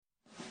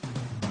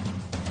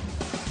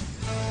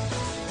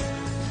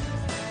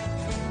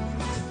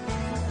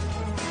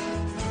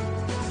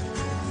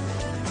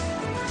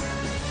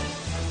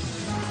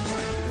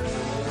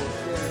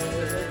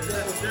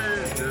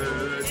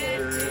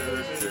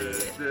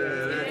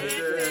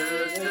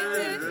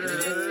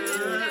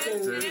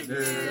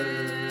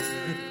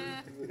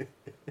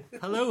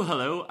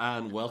Hello,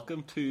 and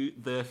welcome to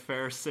the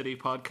Fair City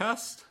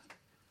podcast.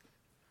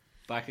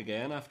 Back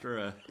again after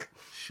a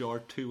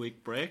short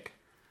 2-week break.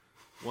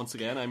 Once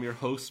again, I'm your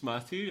host,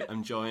 Matthew.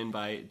 I'm joined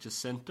by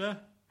Jacinta,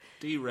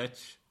 D.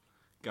 Rich,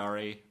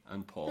 Gary,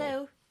 and Paul.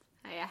 Hello.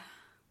 Hiya.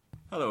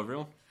 Hello,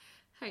 everyone.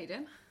 How you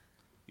doing?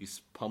 You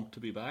pumped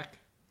to be back?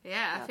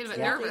 Yeah, I feel a bit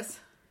Absolutely.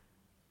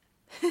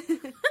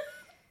 nervous.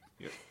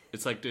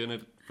 It's like doing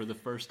it for the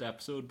first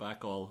episode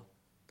back all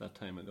that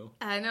time ago.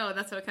 I know,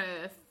 that's what it kind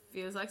of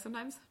feels like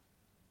sometimes.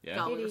 Yeah.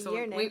 God, Nearly a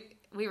year now.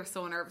 we were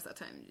so nervous that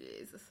time.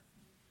 Jesus.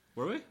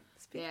 Were we?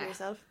 Speak Yeah. for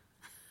yourself.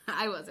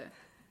 I wasn't.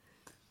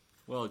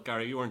 Well,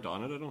 Gary, you weren't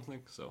on it, I don't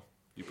think, so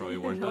you probably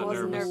weren't I that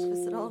wasn't nervous.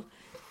 nervous at all.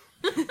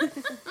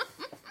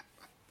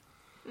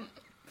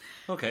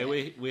 Okay,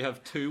 we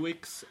have 2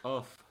 weeks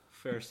of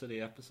Fair City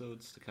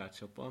episodes to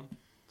catch up on.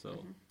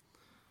 So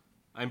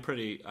I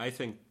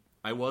think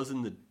I was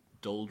in the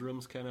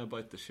doldrums kind of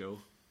about the show.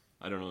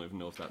 I don't even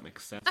know if that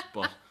makes sense,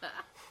 but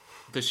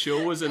the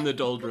show was in the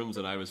doldrums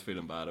and I was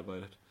feeling bad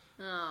about it.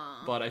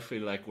 Aww. But I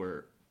feel like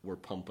we're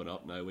pumping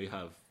up now. We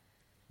have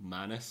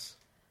Manus,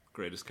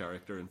 greatest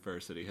character in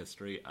Fair City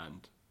history,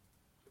 and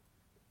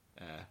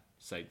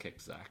sidekick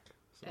Zach.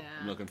 So Yeah.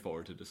 I'm looking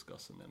forward to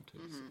discussing them too.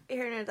 So.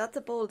 Here now, that's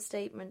a bold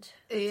statement.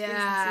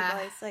 Yeah.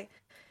 Recency bias. Like,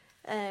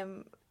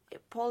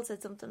 Paul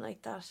said something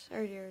like that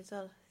earlier as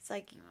well. It's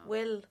like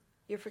Will.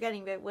 You're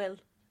forgetting about Will.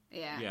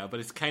 Yeah. Yeah, but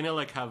it's kind of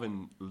like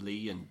having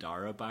Lee and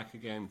Dara back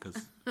again,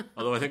 because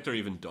although I think they're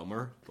even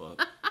dumber, but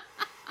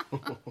Yeah,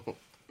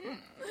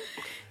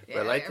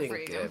 Well, I you're think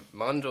freedom.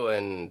 Mondo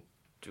and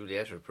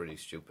Juliet are pretty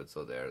stupid,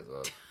 so there as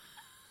well.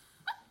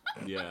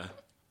 yeah.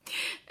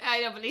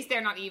 I know, but at least they're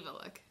not evil,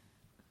 like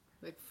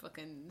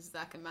fucking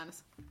Zach and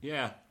Manus.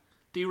 Yeah.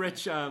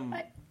 D-Rich,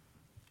 I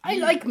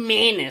like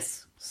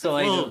Manus, so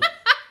I well, do.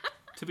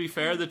 to be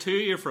fair, the two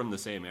of you are from the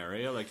same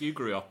area. Like, you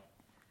grew up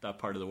that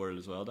part of the world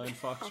as well, down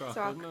Foxrock,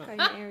 Rock wasn't it?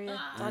 kind of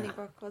area.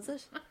 Donnybrook, was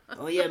it?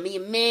 Oh yeah, me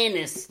and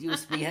Manus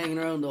used to be hanging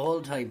around the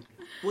whole time.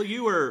 Well,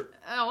 you were...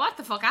 Oh, what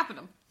the fuck happened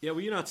to him? Yeah, were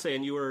you not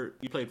saying you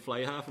played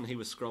fly half and he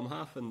was scrum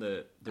half in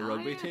the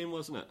rugby yeah. team,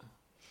 wasn't it?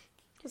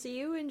 Was it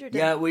you injured?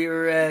 Yeah, we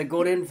were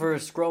going in for a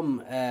scrum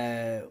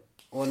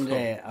one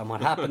day, and what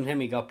happened to him,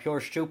 he got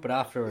pure stupid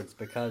afterwards,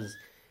 because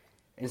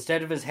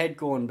instead of his head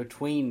going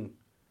between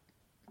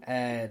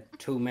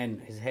two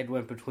men, his head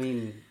went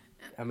between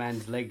a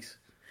man's legs,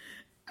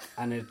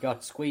 and it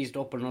got squeezed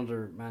up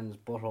another man's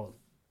butthole.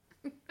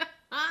 It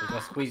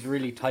got squeezed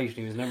really tight, and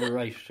he was never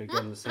right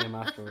again the same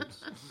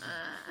afterwards.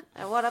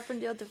 And what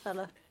happened to the other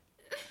fella?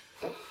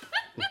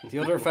 The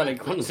other fella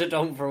couldn't sit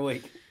down for a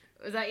week.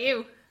 Was that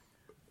you?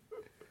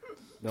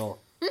 No.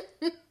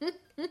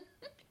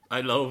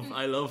 I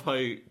love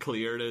how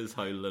clear it is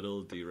how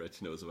little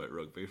D-Rich knows about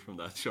rugby from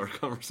that short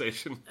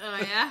conversation. Oh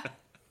yeah.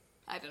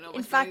 I don't know.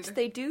 In fact,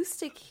 they do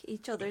stick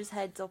each other's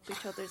heads up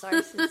each other's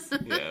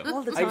arses Yeah.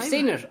 all the time.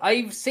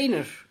 I've seen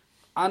it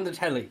on the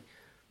telly.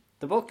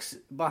 The books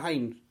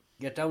behind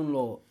get down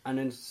low and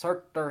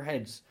insert their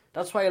heads.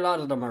 That's why a lot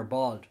of them are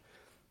bald.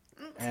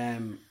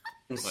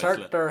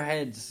 Insert their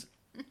heads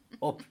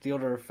up the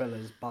other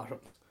fella's bottom.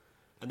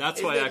 And that's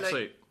Is why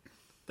it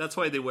that's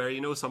why they wear,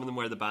 some of them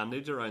wear the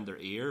bandage around their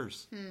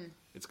ears.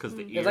 It's because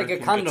the ear It's like a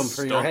can condom get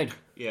for your stuck. head.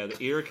 Yeah, the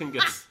ear can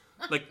get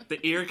like the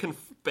ear can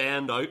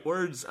bend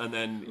outwards, and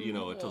then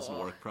it doesn't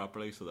work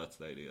properly. So that's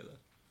the idea of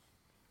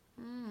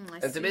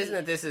that. And the reason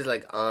that this is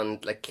like on,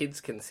 like kids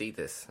can see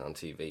this on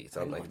TV. It's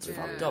on like It's the-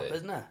 fucked up,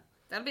 isn't it?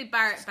 That'll be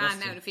banned now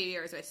in a few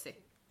years, I see.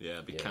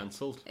 Yeah, be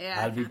cancelled. Yeah,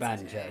 I'll be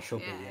that's banned, it, yeah, it should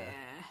be,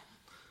 yeah.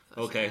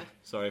 But, Okay,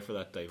 sorry for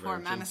that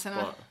divergence. Manus, innit?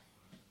 But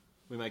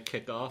we might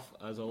kick off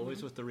as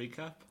always with the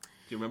recap.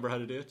 Do you remember how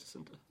to do it,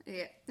 Jacinta?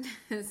 Yeah.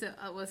 So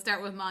we'll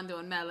start with Mondo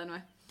and Mel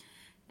anyway.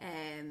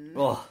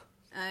 Oh,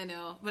 I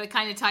know, but it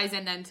kind of ties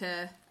in then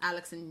to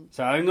Alex and.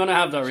 so I'm going to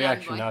have that John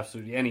reaction Boy. to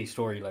absolutely any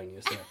storyline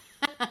you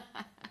say.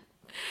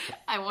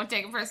 I won't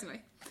take it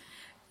personally.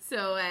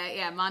 So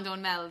Mondo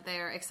and Mel,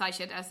 they're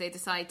excited as they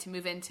decide to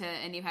move into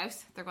a new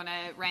house. They're going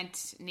to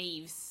rent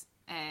Neve's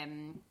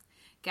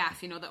gaff,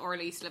 that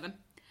Orly used to live in,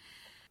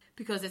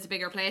 because it's a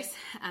bigger place,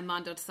 and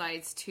Mondo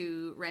decides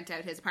to rent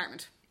out his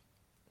apartment.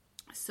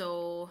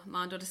 So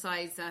Mondo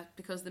decides that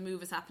because the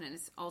move is happening,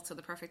 it's also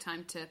the perfect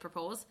time to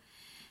propose,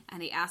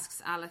 and he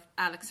asks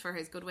Alex for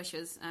his good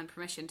wishes and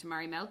permission to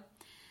marry Mel.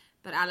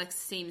 But Alex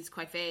seems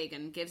quite vague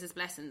and gives his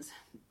blessings.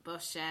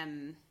 But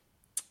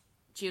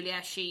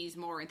Julia, she's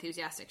more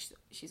enthusiastic.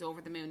 She's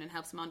over the moon and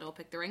helps Mondo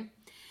pick the ring,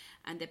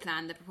 and they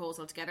plan the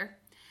proposal together.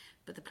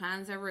 But the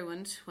plans are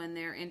ruined when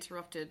they're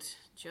interrupted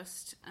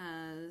just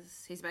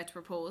as he's about to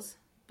propose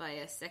by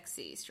a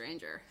sexy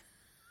stranger.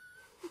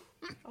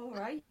 All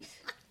right.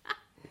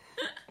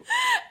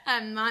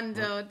 And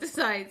Mondo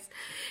decides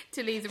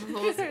to leave the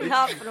proposal. They're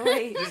laughing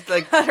away Just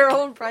like at her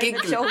own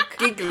private joke.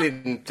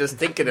 giggling, just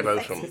thinking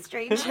about Sexy him.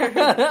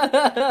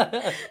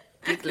 stranger.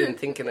 Giggling,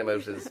 thinking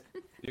about his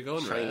You're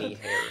going shiny red.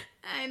 hair.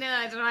 I know,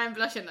 I don't know why I'm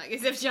blushing, like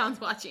as if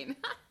John's watching.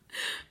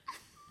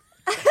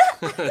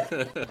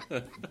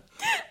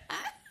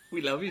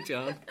 We love you,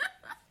 John.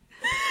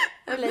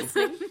 We're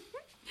listening.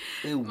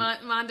 Ew.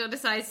 Mando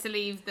decides to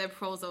leave the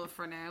proposal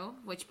for now,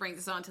 which brings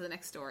us on to the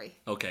next story.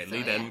 Okay, So,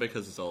 lead yeah. in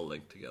because it's all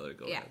linked together.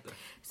 Go ahead there.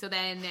 So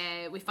then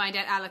we find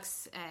out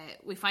Alex.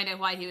 We find out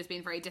why he was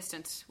being very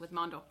distant with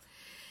Mondo,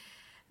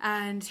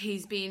 and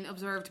he's been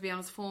observed to be on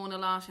his phone a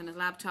lot and his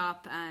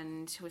laptop.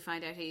 And we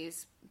find out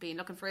he's been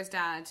looking for his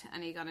dad,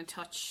 and he got in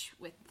touch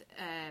with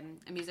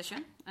a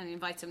musician, and he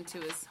invites him to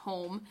his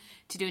home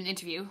to do an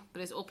interview. But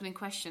his opening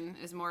question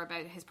is more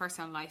about his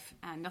personal life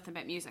and nothing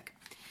about music.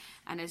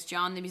 And as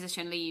John, the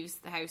musician, leaves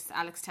the house,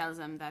 Alex tells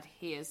him that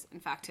he is,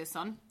 in fact, his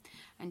son.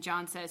 And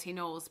John says he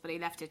knows, but he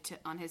left it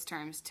on his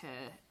terms to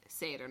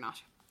say it or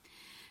not.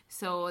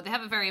 So they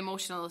have a very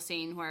emotional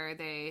scene where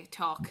they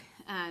talk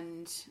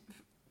and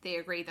they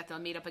agree that they'll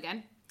meet up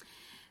again.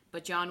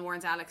 But John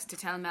warns Alex to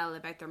tell Mel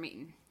about their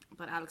meeting.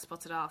 But Alex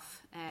puts it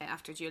off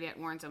after Juliet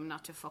warns him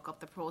not to fuck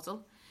up the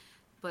proposal.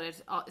 But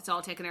it's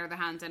all taken out of their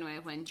hands anyway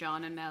when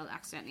John and Mel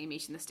accidentally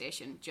meet in the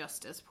station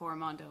just as poor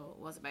Mondo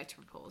was about to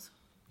propose.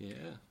 Yeah.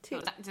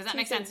 Does that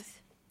make sense?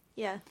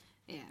 Yeah.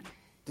 Yeah.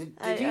 Did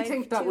I you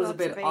think that two was a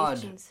bit odd?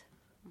 observations.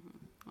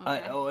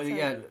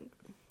 Yeah.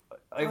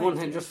 I one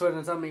thing just when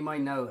it's on my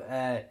mind now.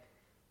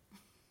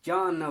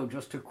 John, now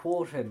just to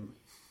quote him,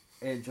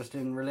 just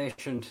in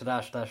relation to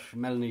that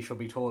Melanie should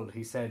be told,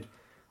 he said,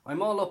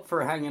 "I'm all up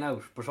for hanging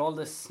out, but all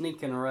this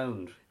sneaking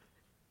around,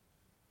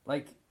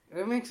 like,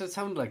 it makes it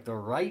sound like they're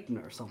writing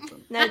or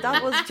something." Now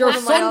that was It's your one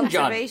of my son,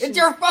 John. observations. It's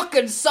your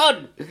fucking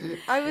son.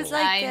 I was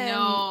like, I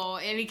know.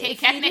 And he if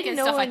kept you making didn't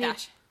know stuff like any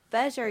that.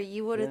 better,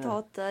 you would have Yeah.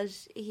 thought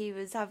that he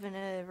was having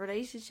a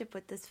relationship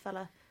with this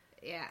fella,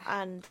 Yeah.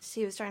 and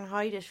he was trying to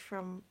hide it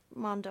from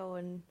Mondo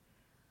and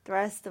the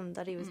rest of them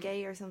that he was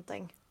gay or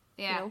something.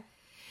 Yeah. You know?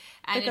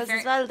 And in Because fair-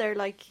 as well, they're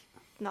like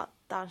not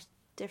that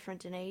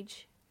different in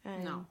age.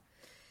 No.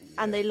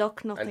 And they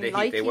look nothing And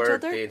like each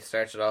other. they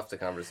started off the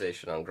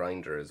conversation on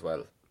Grindr as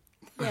well.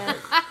 Yeah,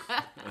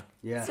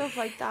 Yeah. stuff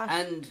like that.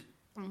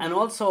 And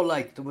also,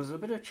 like, there was a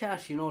bit of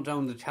chat,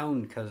 down the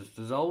town, because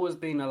there's always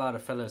been a lot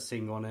of fellas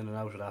seen going in and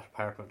out of that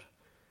apartment.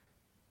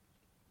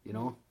 You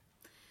know?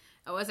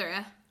 Oh, was there,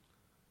 yeah?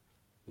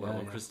 Well,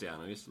 when Yeah.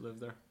 Cristiano used to live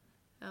there.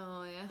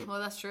 Oh, yeah. Well,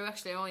 that's true,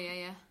 actually. Oh, yeah,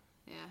 yeah.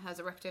 Yeah, has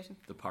a reputation.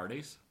 The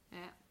parties.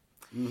 Yeah.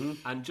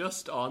 And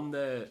just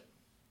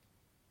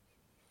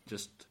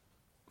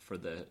for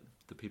the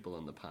people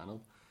on the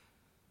panel,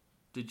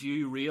 did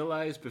you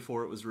realise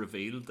before it was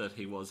revealed that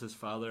he was his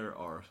father,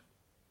 or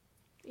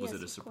was Yes,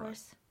 it a of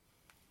surprise?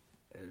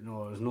 course.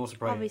 No, there's no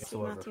surprise Obviously,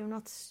 whatsoever. Matthew,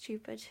 not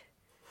stupid.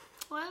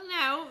 Well,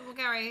 now,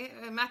 Gary,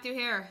 Matthew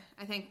here,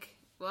 I think,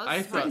 was.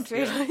 I thought, Didn't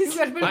yeah. realise. You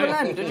got a bit of a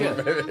land,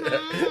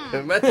 did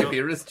you? Matthew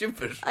Beer is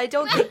stupid. I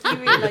don't think you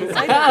realised.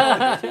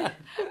 I don't.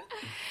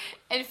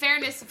 In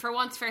fairness, for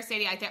once, Fair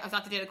City, I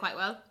thought they did it quite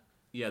well.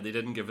 Yeah, they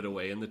didn't give it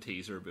away in the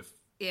teaser.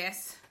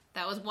 Yes,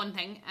 that was one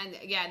thing. And,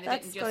 yeah, they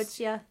That's didn't just...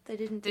 good. Yeah, they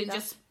didn't do Didn't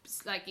that.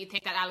 just, like, you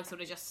think that Alex would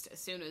have just, as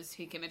soon as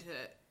he came into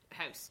the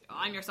house, "Oh,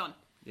 I'm your son."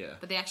 Yeah.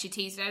 But they actually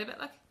teased it out a bit,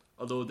 like.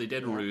 Although they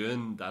did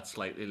ruin that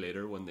slightly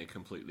later when they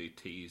completely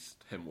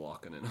teased him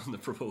walking in on the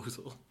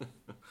proposal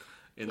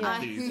in Yeah.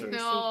 the teaser.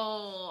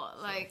 No,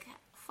 like,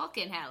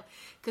 fucking hell.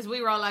 Because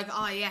we were all like,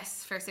 oh,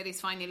 yes, Fair City's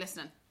finally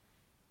listening.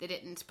 They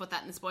didn't put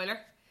that in the spoiler.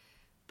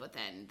 But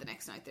then the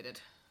next night they did.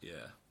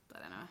 Yeah.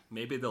 But anyway,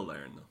 Maybe they'll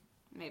learn though.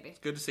 maybe.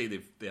 Good to see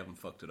they haven't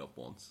fucked it up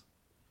once.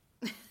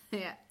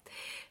 Yeah.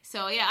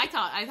 So, yeah, I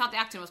thought the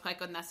acting was quite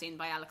good in that scene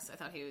by Alex. I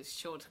thought he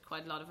showed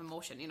quite a lot of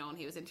emotion, and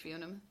he was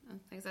interviewing him and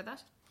things like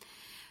that.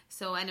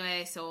 So,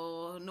 anyway,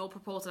 no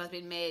proposal has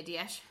been made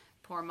yet.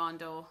 Poor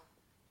Mondo.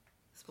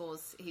 I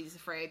suppose he's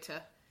afraid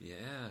to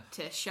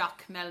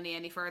shock Melanie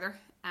any further.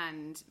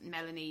 And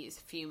Melanie is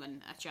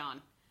fuming at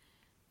John.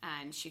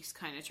 And she's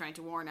kind of trying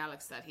to warn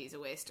Alex that he's a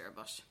waster,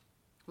 but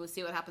we'll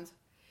see what happens.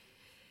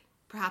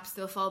 Perhaps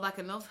they'll fall back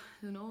in love.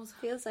 Who knows?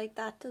 Feels like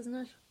that, doesn't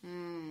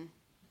it?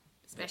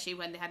 Especially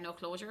when they had no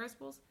closure, I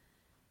suppose.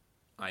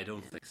 I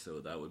don't think so.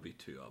 That would be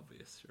too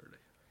obvious, surely.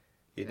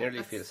 You'd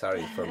nearly feel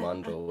sorry for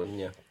Mondo, wouldn't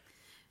you?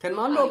 Can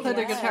Mondo play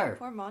the Yeah, guitar?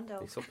 Poor Mondo.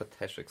 He's so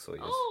pathetic, so he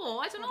is.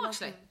 Oh, I don't know, love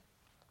actually. him.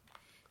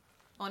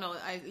 Oh, no,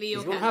 Leo He's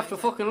going to can, have to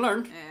fucking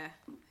learn. Yeah,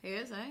 he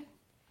is, eh?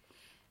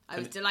 I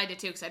was delighted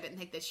too because I didn't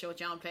think they'd show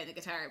John playing the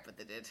guitar, but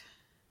they did.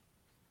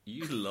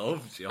 You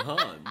love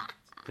John.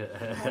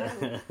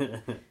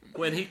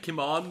 When he came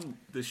on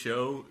the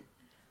show,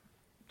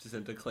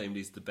 Jacinta claimed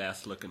he's the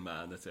best looking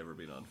man that's ever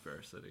been on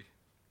Fair City.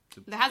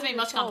 There hasn't been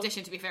much Cool.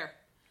 competition, to be fair.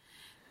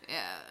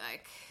 Yeah,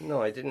 like...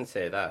 No, I didn't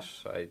say that.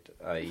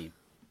 I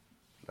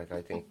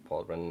think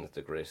Paul Brennan is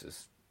the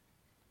greatest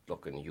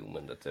looking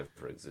human that's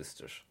ever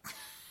existed.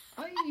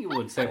 I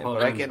would say Paul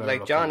But Ryan's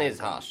better John looking. is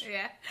hot.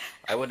 Yeah.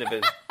 I would have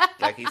been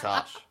he's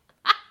hot.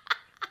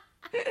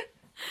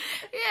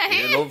 Yeah, he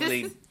He has is. a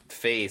lovely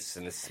face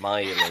and a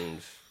smile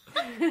and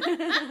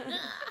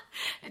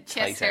Chest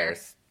tight hair.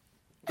 hairs.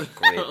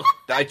 Great.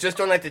 I just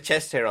don't like the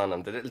chest hair on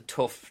him. The little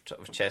tuft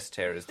of chest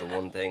hair is the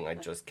one thing I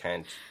just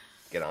can't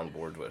get on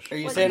board with. Are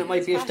you What saying do it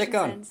might you be a think his stick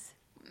on? fashion sense?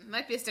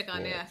 Might be a stick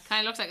on, yeah.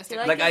 Kind of looks like a Do stick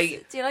you on. like,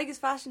 Like, do you like his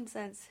fashion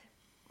sense?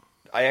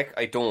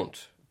 I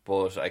don't,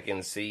 but I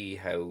can see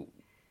how,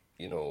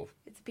 you know,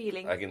 It's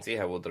appealing. I can see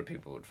how other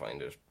people would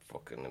find it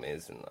fucking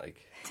amazing. Like,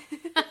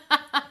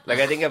 like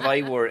I think if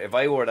I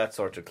wore that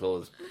sort of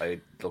clothes,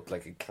 I'd look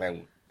like a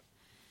clown.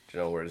 You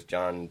know, whereas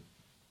John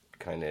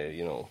kind of,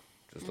 you know,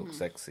 just looks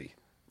sexy.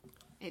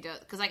 He does,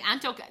 because like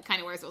Anto kind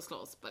of wears those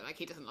clothes, but like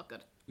he doesn't look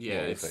good.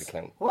 Yeah, He looks like it's, a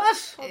clown.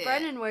 What? Well,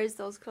 Brennan wears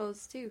those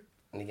clothes too.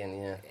 And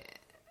again,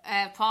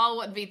 yeah. Paul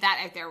wouldn't be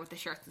that out there with the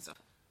shirts and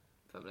stuff,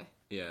 probably.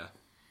 yeah.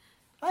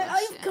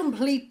 I've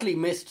completely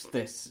missed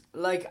this.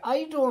 Like,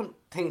 I don't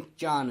think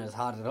John is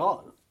hot at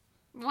all.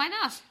 Why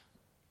not?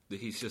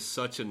 He's just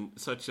such an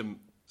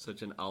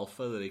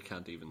alpha that he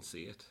can't even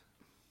see it.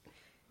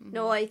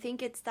 No, I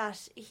think it's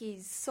that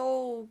he's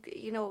so,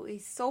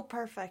 he's so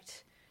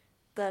perfect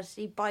that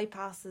he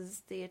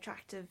bypasses the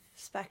attractive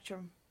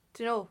spectrum.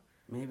 Do you know?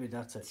 Maybe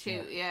that's it.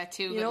 Too Yeah.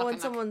 too. You good know when looking,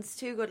 like. someone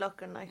too good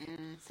looking, like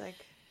it's like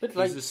Bit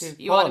like He's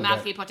You Paul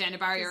automatically there. put down a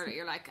barrier.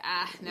 You're like,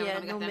 never yeah,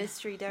 gonna get no them.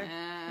 mystery there.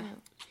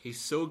 He's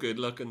so good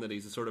looking that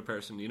he's the sort of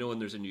person, you know, when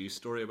there's a news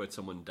story about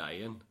someone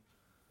dying,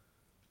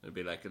 it'd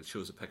be like, it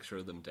shows a picture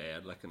of them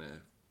dead, like in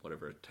a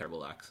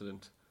terrible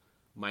accident.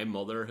 My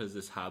mother has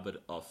this habit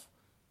of,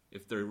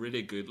 if they're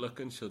really good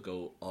looking, she'll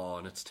go, oh,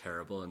 and it's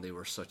terrible, and they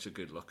were such a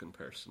good looking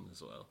person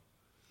as well.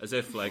 As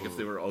if, like, if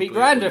they were ugly,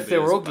 grand it if they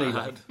wouldn't were be as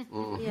ugly,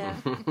 bad. Yeah,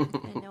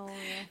 I know.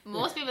 Yeah.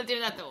 Most people do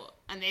that though,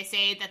 and they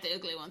say that the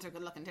ugly ones are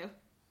good looking too.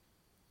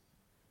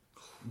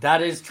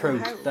 That is true.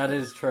 Wow. That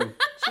is true.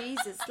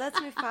 Jesus, let's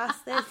move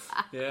past this.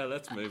 Yeah,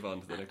 let's move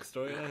on to the next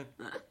storyline.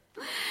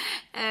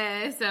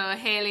 So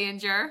Hayley and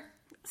Jer.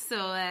 So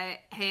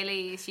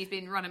Hayley, she's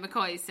been running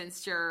McCoy's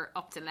since Jer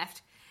up and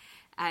left,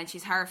 and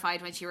she's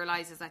horrified when she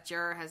realizes that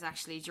Jer has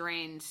actually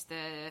drained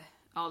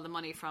all the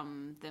money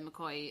from the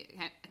McCoy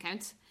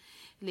accounts,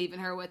 leaving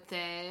her with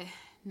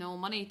no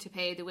money to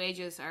pay the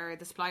wages or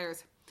the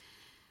suppliers.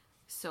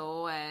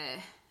 So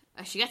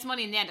she gets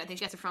money in the end. I think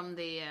she gets it from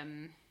the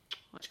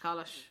what you call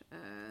it?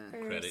 Or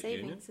Credit savings,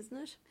 union? isn't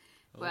it?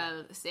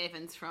 Well,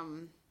 savings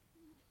from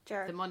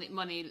Jar. the money, the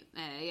money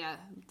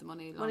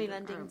Money laundering,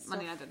 lending or stuff.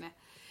 money lending.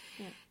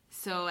 Yeah.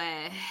 So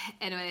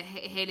anyway,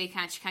 Hayley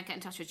she can't get in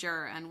touch with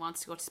Jer and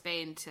wants to go to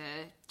Spain to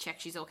check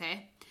she's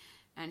okay.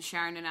 And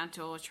Sharon and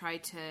Anto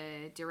tried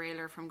to derail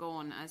her from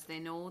going, as they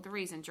know the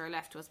reason Jer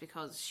left was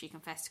because she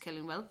confessed to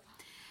killing Will.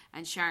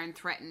 And Sharon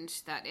threatened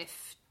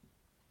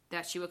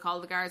that she would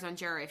call the guards on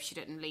Jer if she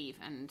didn't leave,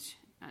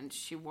 and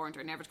she warned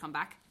her never to come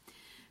back.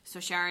 So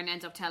Sharon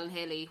ends up telling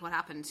Hayley what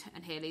happened,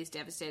 and Hayley's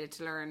devastated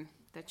to learn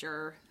that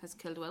Jer has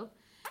killed Will,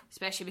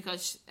 especially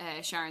because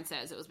Sharon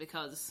says it was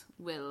because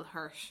Will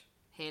hurt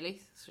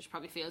Hayley, so she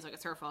probably feels like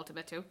it's her fault a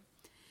bit too.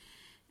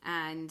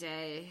 And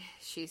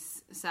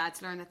she's sad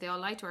to learn that they all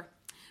lied to her.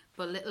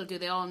 But little do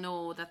they all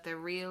know that the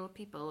real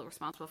people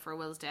responsible for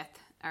Will's death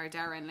are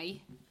Dara and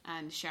Lee,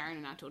 and Sharon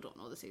and Anto don't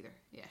know this either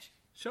yet.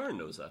 Sharon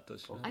knows that,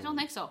 does she? I don't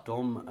think so.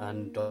 Dumb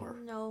and dumber.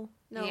 No.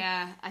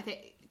 Yeah, I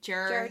think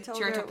Jar Jer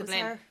told her took it the was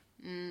blame. her.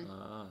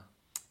 Ah.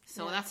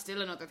 So that's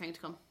still another thing to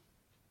come.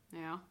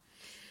 You know?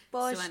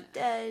 But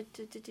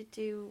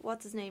So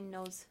what's his name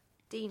knows?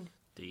 Dean.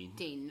 Dean.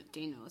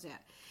 Dean knows, yeah.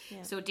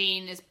 Yeah. So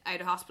Dean is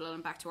out of hospital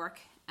and back to work,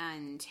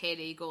 and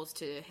Hayley goes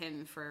to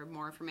him for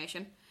more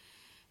information.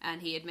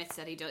 And he admits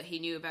that he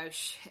knew about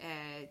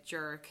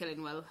Jer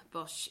killing Will,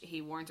 but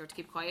he warned her to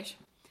keep quiet.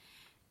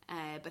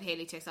 But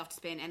Hayley takes off to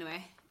Spain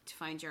anyway to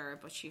find Jer,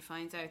 but she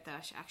finds out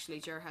that actually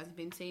Jer hasn't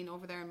been seen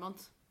over there in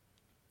months.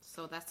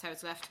 So that's how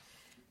it's left.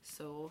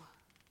 So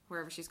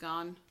wherever she's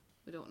gone,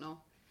 we don't know.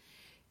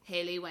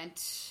 Hayley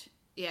went,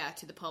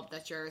 to the pub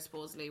that Jer is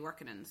supposedly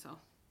working in, so.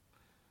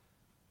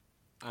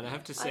 And I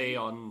have to say,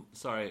 on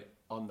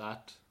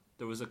that,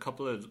 there was a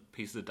couple of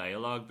pieces of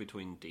dialogue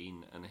between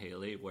Dean and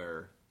Hayley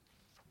where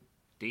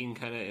Dean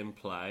kind of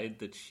implied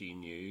that she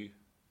knew.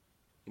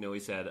 You know, he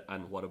said,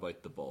 "And what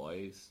about the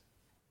boys?"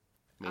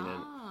 Meaning,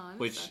 I missed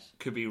which that.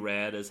 could be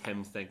read as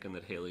him thinking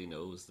that Hayley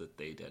knows that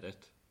they did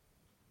it.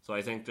 So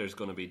I think there's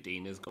going to be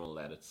Dean is going to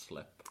let it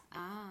slip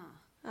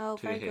Oh,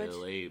 to very good.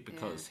 Hayley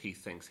because he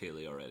thinks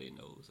Hayley already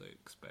knows. I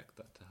expect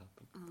that to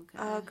happen.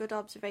 Okay. Good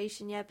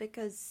observation, yeah,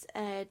 because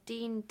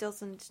Dean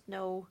doesn't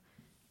know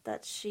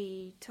that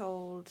she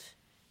told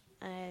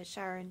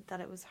Sharon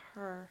that it was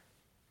her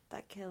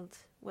that killed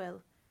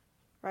Will,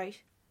 right?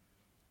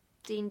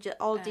 Dean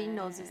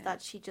knows is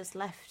that she just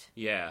left.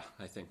 Yeah,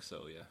 I think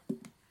so. Yeah.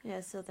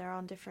 Yeah, so they're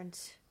on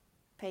different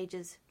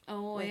pages.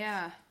 Oh, with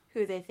yeah.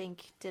 who they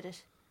think did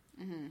it.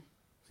 So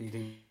you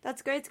think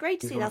That's great. It's great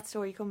to see that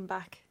story coming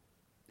back.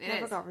 It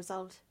Never is. got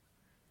resolved.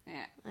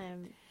 Yeah.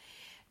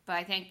 But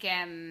I think, I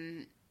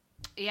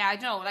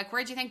don't know, like,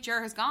 where do you think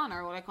Jer has gone,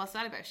 or like, what's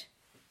that about?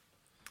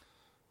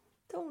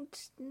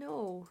 don't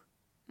know.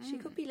 She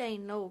could be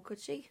laying low, could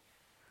she?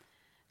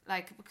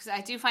 Like, because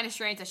I do find it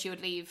strange that she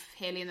would leave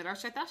Hayley in the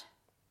lurch like that.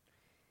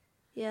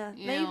 Yeah,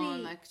 You maybe. know,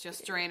 and, like,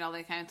 just drain all the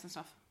accounts and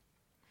stuff.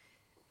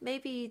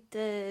 Maybe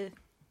the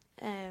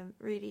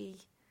really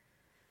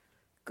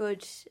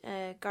good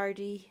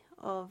Gardaí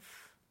of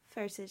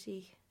Fair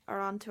City are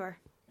onto her,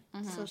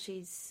 so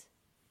she's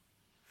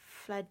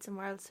fled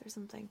somewhere else or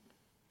something.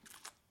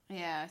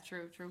 Yeah,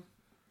 true.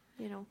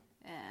 You know.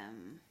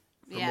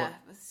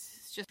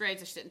 It's just great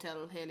that she didn't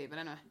tell Haley, but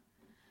anyway,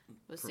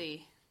 we'll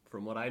see.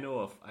 From what I know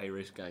of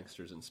Irish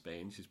gangsters in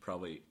Spain, she's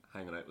probably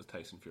hanging out with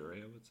Tyson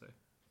Fury, I would say.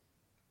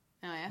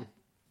 Oh yeah.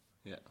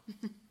 Yeah.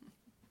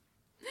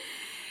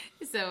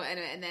 So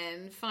anyway, and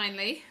then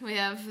finally we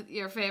have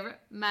your favourite,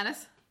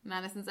 Manus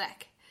and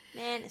Zach.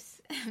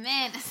 Menace.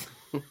 Manus.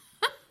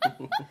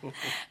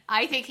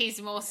 I think he's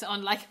the most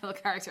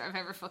unlikable character I've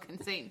ever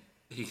fucking seen.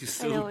 He's I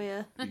so... know,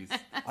 yeah.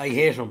 I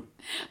hate him.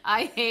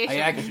 I hate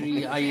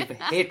him. I have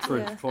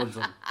hatred Yeah. towards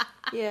him.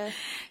 Yeah.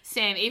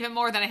 Same, even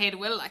more than I hate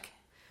Will, like.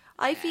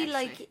 I feel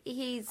like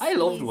he's... I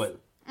loved he's Will.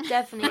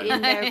 definitely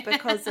in there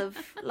because of,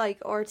 like,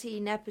 RT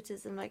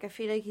nepotism. Like, I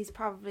feel like he's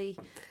probably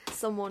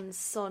someone's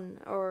son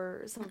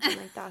or something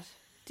like that.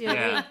 Do you know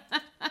what I mean?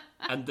 Yeah.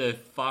 And the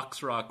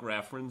Fox Rock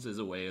reference is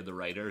a way of the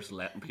writers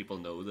letting people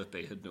know that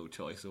they had no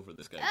choice over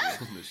this guy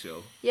being in the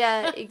show.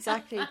 Yeah,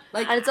 exactly.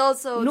 Like, and it's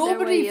also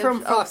nobody their way from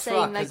of Fox saying,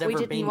 Rock like, has we ever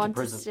didn't been to want to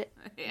prison.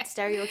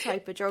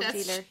 stereotype a drug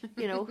That's dealer,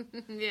 you know.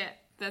 Yeah,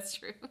 that's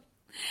true.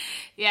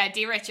 Yeah,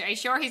 D. Rich, are you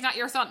sure he's not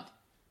your son?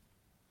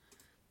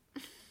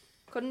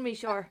 Couldn't be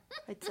sure,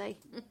 I'd say.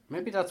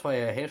 Maybe that's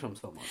why I hate him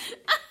so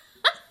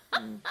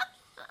much.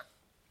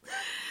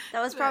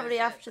 That was probably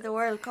after the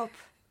World Cup.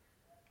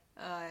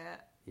 Oh, yeah.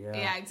 Yeah.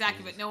 Yeah,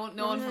 exactly, but no One one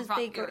of from those Fox.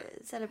 big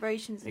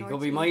celebrations. He in could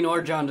be RT. mine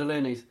or John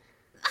Delaney's.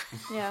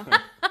 Yeah.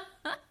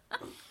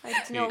 I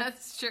don't know.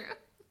 That's true.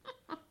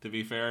 To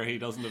be fair, he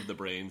doesn't have the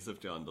brains of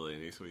John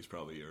Delaney, so he's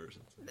probably yours.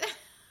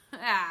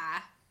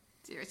 Ah,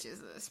 D. Rich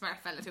is a smart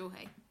fella too,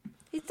 hey.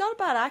 He's not a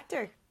bad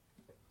actor.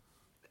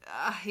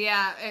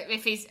 Yeah,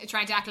 if he's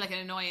trying to act like an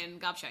annoying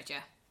gobshite,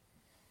 yeah.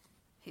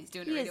 He's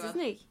doing it He really is, well.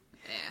 isn't he?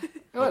 Yeah.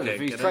 Well, Okay,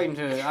 if he's get trying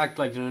to act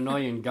like an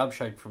annoying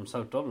gobshite from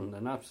South Dublin,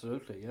 then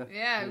absolutely, yeah.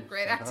 Yeah, He's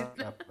great a actor.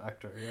 fantastic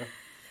actor,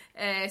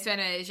 yeah. So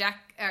anyway,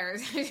 Jacques, or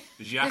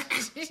Jacques.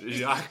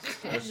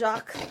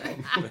 Jacques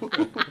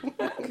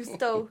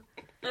Cousteau.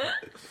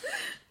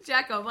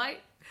 Jack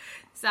O'Mite.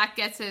 Zach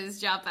gets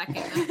his job back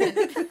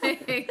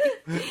in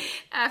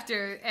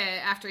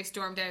after he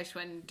stormed out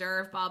when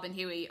Derv, Bob and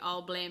Huey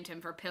all blamed him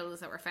for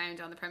pills that were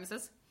found on the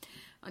premises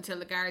until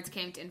the guards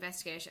came to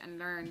investigate and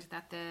learned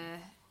that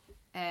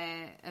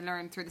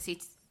learned through the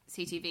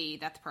CTV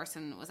that the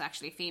person was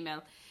actually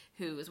female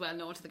who was well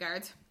known to the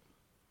guards.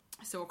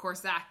 So of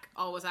course Zach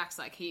always acts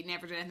like he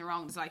never did anything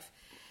wrong in his life,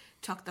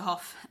 took the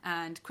huff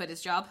and quit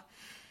his job.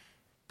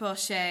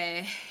 But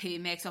he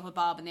makes up with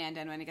Bob in the end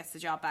and when he gets the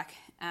job back.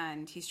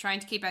 And he's trying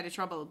to keep out of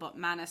trouble, but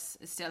Manus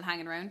is still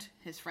hanging around.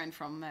 His friend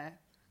from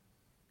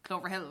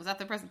Clover Hill. Was that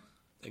the prison?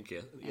 Thank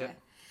you. Yeah.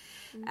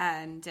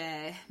 And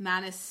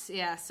Manus,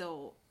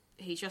 so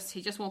he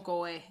just won't go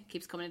away.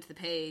 Keeps coming into the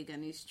pig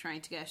and he's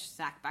trying to get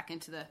Zach back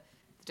into the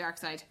dark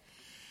side.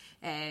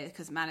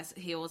 Because Manus,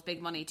 he owes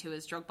big money to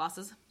his drug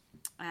bosses.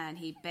 And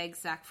he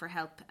begs Zach for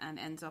help and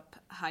ends up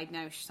hiding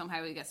out.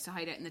 Somehow he gets to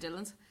hide out in the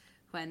Dillons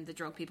when the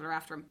drug people are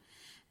after him.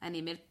 And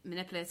he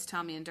manipulates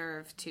Tommy and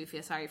Derv to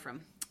feel sorry for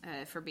him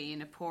for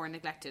being a poor,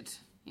 neglected,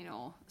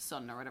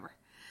 son or whatever.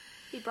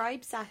 He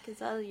bribes Zach as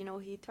well,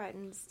 he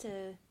threatens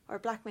to, or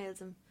blackmails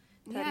him.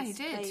 Yeah, he Threatens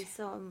did.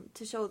 to play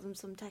to show them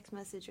some text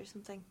message or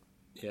something.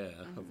 Yeah,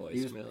 a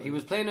voicemail. He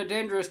was playing a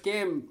dangerous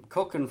game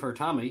cooking for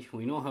Tommy.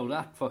 We know how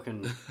that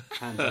fucking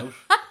pans out.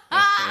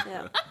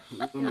 Yeah.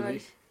 You're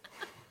right.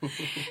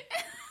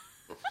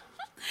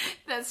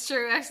 That's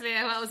true, actually.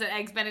 What was it?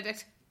 Eggs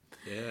Benedict.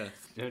 Yeah.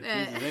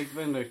 Jesus, Eggs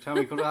Benedict.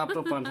 Tommy could have hopped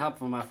up on top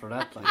of him after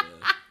that.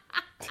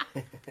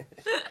 Like.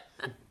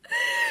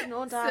 No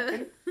one to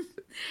happen.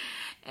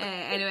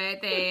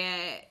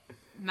 Anyway,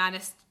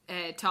 Manus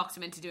talks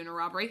him into doing a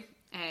robbery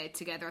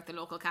together at the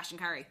local cash and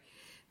carry.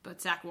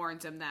 But Zach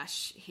warns him that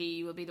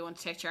he will be the one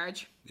to take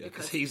charge. Yeah,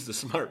 because he's the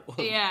smart one.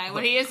 Yeah,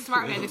 well, he is the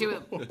smart man, the two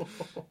of them.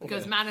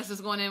 Because Manus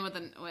was going in with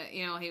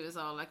he was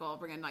all like,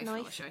 bring a knife.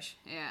 Oh, shush.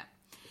 Yeah.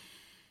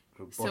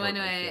 So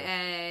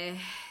anyway,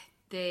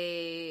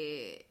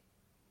 they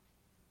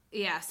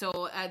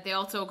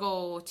also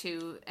go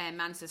to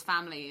Manus's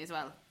family as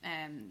well,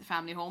 the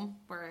family home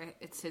where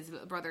it's his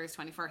little brother's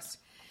 21st,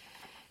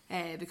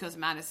 because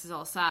Manus is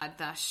all sad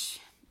that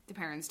the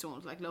parents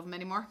don't love him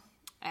anymore,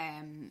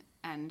 and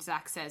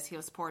Zach says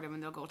he'll support him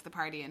and they'll go to the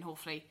party and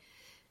hopefully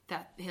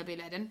that he'll be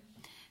let in,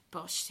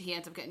 but he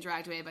ends up getting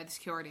dragged away by the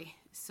security.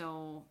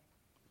 So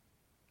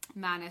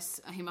Manus,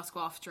 he must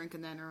go off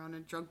drinking then or on a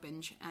drug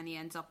binge, and he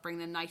ends up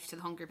bringing a knife to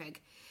the Hungry Pig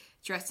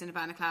dressed in a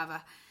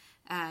balaclava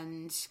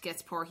and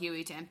gets poor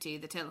Huey to empty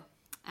the till.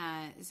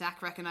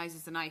 Zach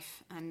recognises the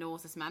knife and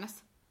knows it's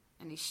Manus,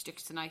 and he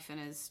sticks the knife in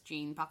his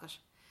jean pocket.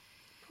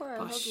 Poor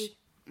old Huggy.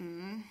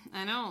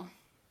 I know.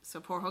 So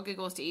poor Huggy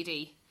goes to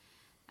ED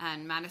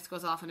and Manus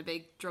goes off on a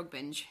big drug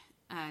binge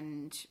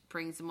and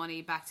brings the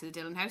money back to the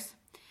Dillon house,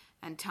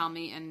 and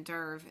Tommy and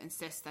Derv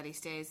insist that he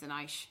stays the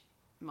night,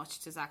 much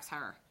to Zach's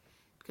horror,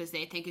 because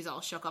they think he's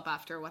all shook up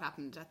after what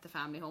happened at the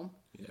family home.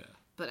 Yeah.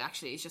 But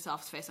actually he's just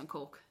off his face on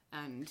coke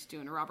and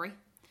doing a robbery.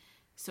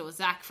 So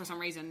Zach, for some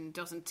reason,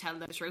 doesn't tell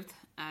the truth,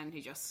 and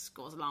he just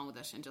goes along with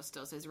it and just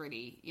does his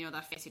really,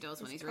 that face he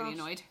does when he's really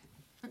annoyed.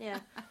 Yeah.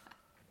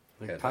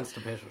 Like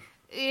constipated.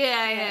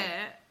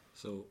 Yeah.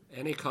 So,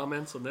 any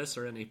comments on this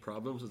or any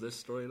problems with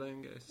this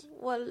storyline, guys?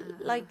 Well,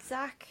 like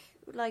Zach,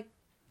 like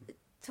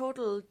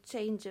total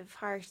change of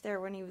heart there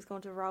when he was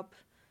going to rob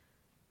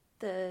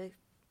the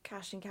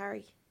cash and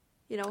carry.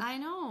 You know, I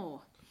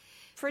know.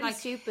 pretty like,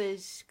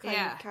 stupid kind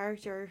yeah. of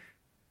character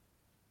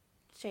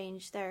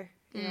change there.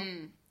 You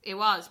know, It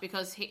was,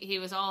 because he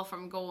was all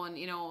from going,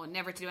 you know,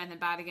 never to do anything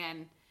bad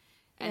again.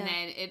 And Yeah.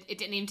 then it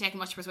didn't even take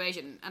much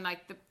persuasion. And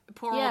like the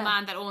poor Yeah. old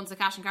man that owns the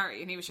cash and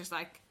carry, and he was just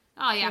like,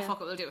 oh yeah, Yeah. fuck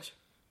it, we'll do it.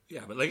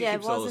 Yeah, but like yeah, he it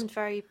keeps all, wasn't his,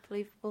 very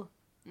believable.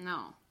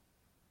 No.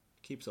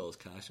 keeps all his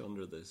cash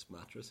under this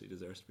mattress. He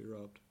deserves to be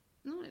robbed.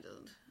 No, he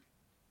doesn't.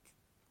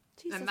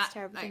 Jeez, And that's that, a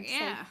terrible like, thing to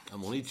yeah. say.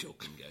 I'm only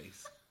joking,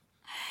 guys.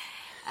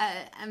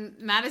 And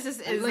Mattis is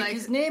like, like,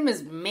 his name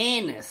is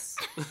Manus.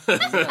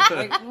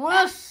 Like,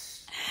 what?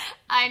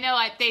 I know,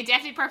 they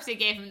definitely purposely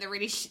gave him the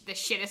really the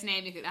shittest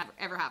name you could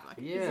ever have. Like.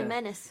 Yeah. He's a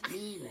menace.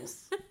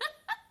 Manus.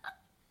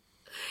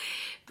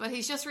 But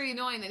he's just really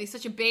annoying that he's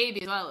such a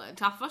baby as well, on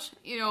top of it.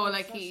 You know,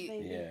 like such a he...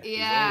 baby. Yeah.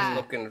 Yeah. He's always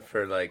looking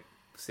for, like,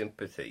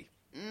 sympathy.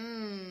 Do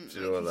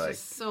you know, He's like,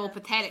 just so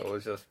pathetic. so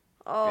it's just,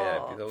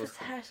 Oh, he's always,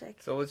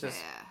 pathetic. so it's just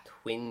Yeah.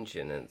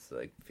 twinging and it's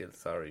like, feel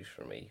sorry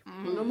for me.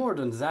 No more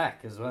than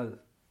Zach as well.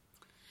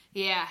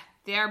 Yeah,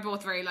 they are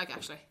both very like,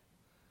 actually.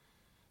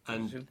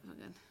 And Just,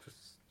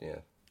 yeah.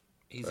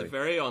 he's Right. a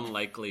very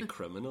unlikely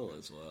criminal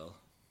as well.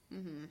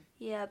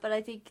 Yeah, but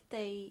I think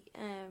they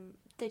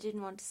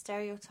didn't want to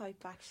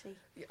stereotype actually.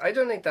 I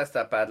don't think that's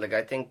that bad. Like,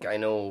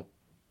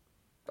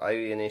 I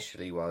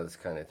initially was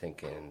kind of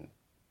thinking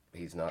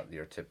he's not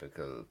your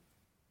typical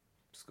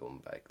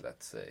scumbag,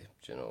 let's say.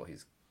 Do you know,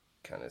 he's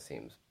kind of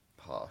seems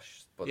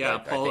posh. But Yeah,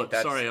 like, I think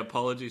that's, sorry,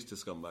 apologies to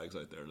scumbags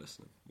out there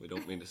listening. We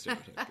don't mean to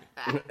stereotype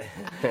you.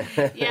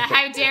 Yeah,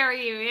 how dare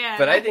you? Yeah.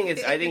 But I think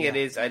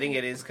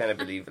it is kind of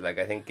believable. Like,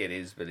 I think it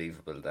is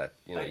believable that,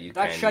 you know, you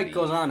That can shite be,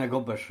 goes on a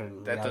good bit.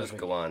 In that does reality.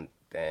 go on.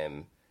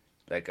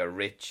 Like a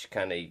rich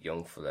kind of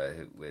young fella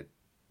who, with,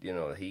 you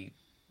know, His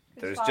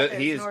father's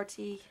he is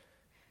naughty.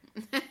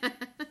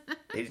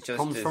 he's just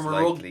Comes as from a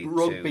likely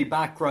rugby to.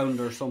 background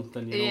or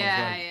something. You know, yeah,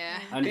 as well. yeah.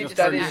 And They just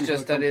That turns is into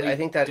just a that. I complete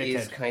think that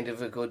is dickhead. kind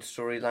of a good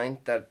storyline.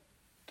 That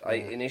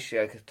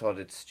initially I thought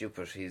it's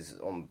stupid.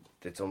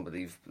 It's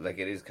unbelievable. Like,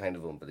 it is kind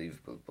of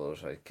unbelievable,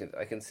 but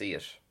I can see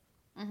it.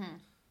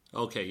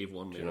 Okay, you've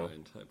won me You know.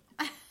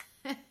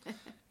 round.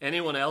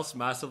 Anyone else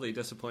massively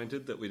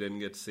disappointed that we didn't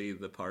get to see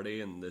the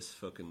party in this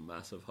fucking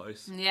massive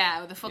house? Yeah,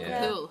 with the fucking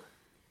Yeah. pool.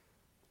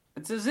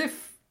 It's as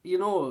if, you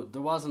know,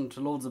 there wasn't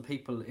loads of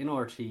people in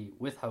RT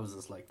with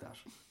houses like that.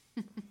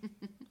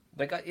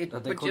 Like, That they but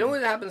you know couldn't.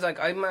 what happens?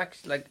 Like, I'm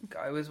actually, like,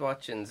 I was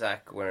watching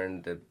Zach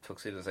wearing the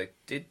tuxedos. Like,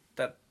 did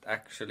that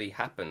actually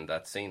happen?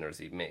 That scene, or is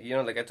he? You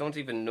know, like, I don't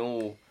even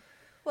know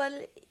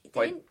Well,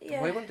 why. yeah.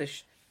 Why wouldn't they?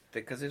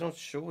 Because they don't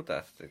show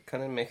that. It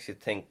kind of makes you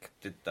think,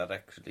 did that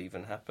actually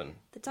even happen?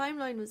 The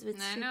timeline was a bit I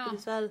stupid know.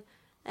 as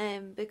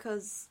well,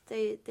 because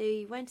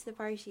they went to the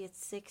party at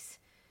 6,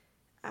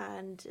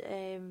 and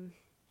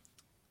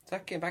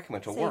Zach came back and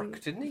went to same-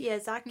 work, didn't he? Yeah,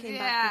 Zach came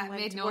back Yeah, and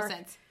went made to no work.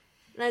 sense.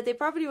 Now they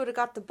probably would have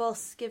got the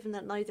bus, given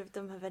that neither of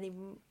them have any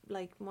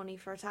like money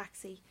for a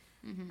taxi.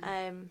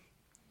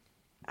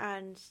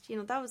 And you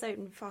know that was out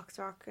in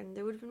Foxrock, and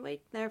they would have been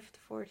waiting there for the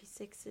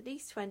 46 at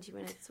least 20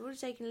 minutes. It would have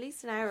taken at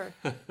least an hour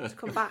to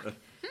come back.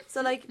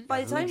 So like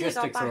by the the time they got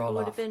logistics back, are it all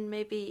would off. have been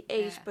maybe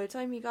 8. Yeah. By the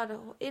time he got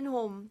in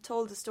home,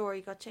 told the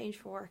story, got changed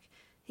for work,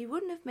 he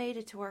wouldn't have made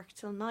it to work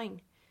till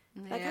 9.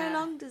 Like Yeah. how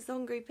long does the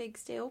Hungry Pig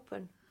stay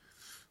open?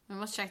 We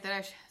must check that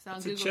out. It's on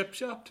It's Google. a chip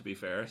shop, to be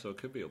fair, so it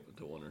could be open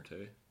to 1 or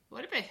 2.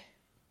 Would it be?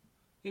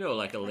 You know,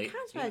 like a I late.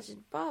 can't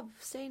imagine Bob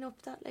staying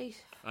up that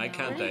late. I No.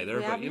 can't Really? either,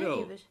 We but haven't you any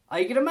know, of it.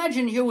 I can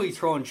imagine Huey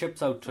throwing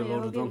chips out to a Yeah, load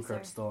we'll of give us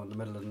drunkards though in the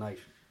middle of the night.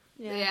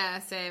 Yeah,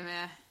 same,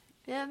 yeah.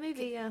 Yeah,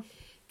 maybe, yeah.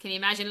 Can you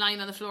imagine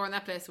lying on the floor in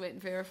that place waiting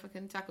for your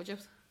fucking taco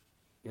chips?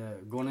 Yeah,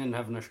 going in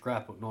having a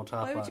scrap with no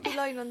top Why would on. you be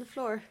lying on the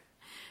floor?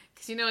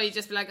 Because you know, you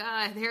just be like,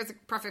 here's a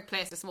perfect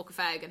place to smoke a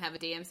fag and have a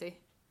DMC.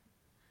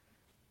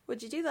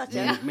 Would you do that,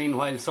 Yeah. Jen?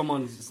 Meanwhile,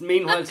 someone's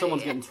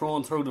getting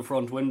thrown through the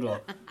front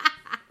window.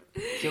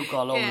 Puke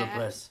all over the Yeah.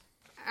 place.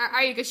 Or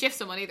you could shift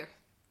someone either.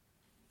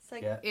 It's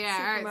like Yeah.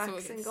 Yeah, alright, so Supermax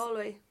it's- in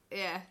Galway.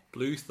 Yeah.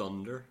 Blue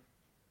Thunder,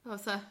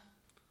 What's that?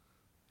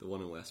 the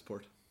one in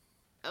Westport.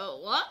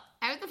 Oh, what?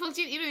 How the fuck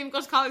do you don't even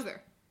go to college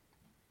there?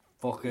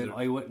 Fucking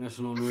eyewitness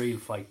and unreal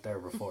fight there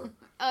before.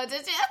 Oh,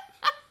 did you?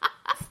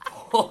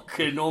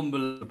 Fucking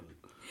unbelievable.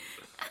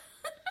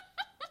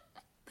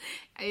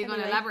 Are you going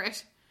to Anyway.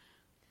 elaborate?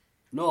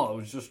 No,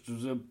 there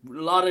was a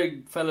lot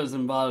of fellas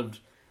involved.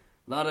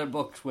 A lot of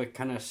bucks with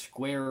kind of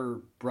square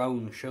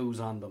brown shoes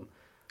on them.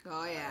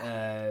 Oh,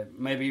 yeah.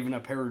 Maybe even a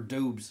pair of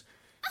doobs.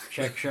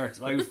 Check shirts.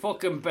 Like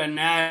fucking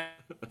banana.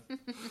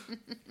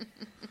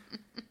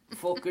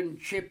 Fucking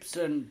chips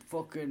and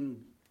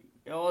fucking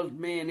all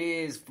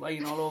mayonnaise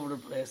flying all over the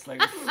place.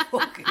 Like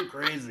fucking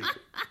crazy.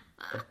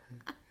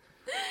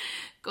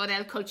 Good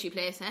El Culchi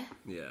place, eh?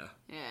 Yeah.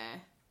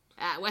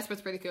 Yeah.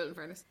 Westport's pretty cool, in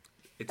fairness.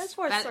 That's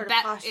where That- it's sort of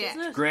that- posh, yeah.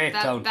 isn't it? Great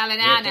town. Ballina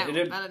Great now.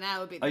 town. Ballina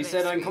would be the I place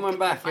said where I'm you coming get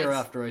back the here fights.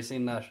 after I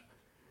seen that.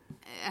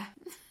 Yeah.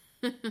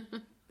 So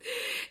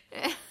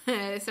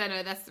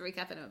anyway, that's the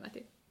recap anyway,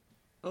 Matthew.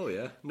 Oh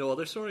yeah, no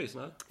other stories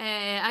now.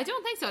 I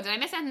don't think so. Did I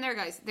miss anything there,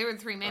 guys? They were the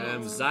three main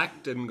ones.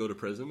 Zach didn't go to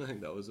prison. I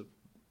think that was a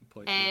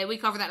point. We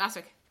covered that last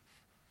week.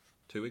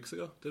 2 weeks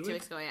ago, did we? 2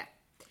 weeks ago, yeah.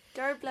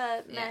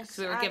 Derbla Yeah, met 'cause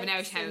we were giving out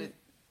Alex how... and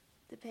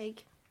the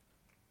pig.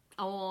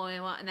 Oh,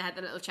 and they had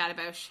the little chat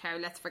about how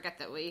let's forget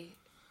that we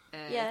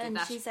Yeah, did and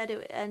that. she said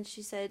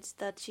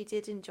that she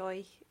did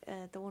enjoy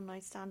the one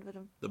night stand with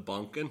him. The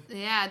bonking,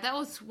 Yeah, that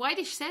was... Why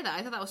did she say that?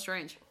 I thought that was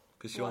strange.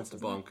 because she wants to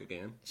bonk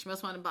again. She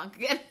must want to bonk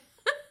again.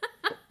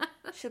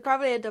 She'll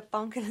probably end up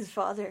bonking his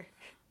father.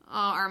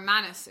 Oh, or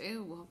Manus.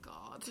 Ew, oh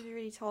God. He's a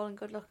really tall and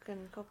good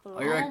looking couple.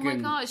 I Oh my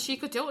reckon God, she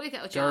could totally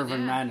get a job.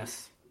 Dervin Yeah.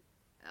 Manus.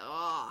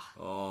 Oh,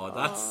 Oh,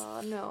 that's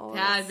Oh no.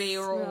 that'd be...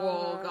 that's-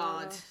 Oh, no.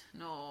 God.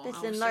 No.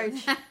 Listen, I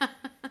large.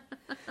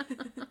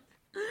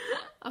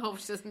 hope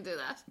she doesn't do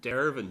that.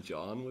 Dervin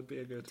John would be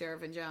a good.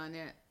 Dervin John,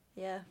 yeah.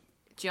 Yeah.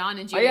 John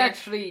and I Juliet.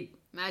 actually,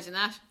 Imagine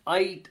that.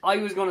 I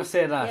was going to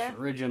say that Yeah.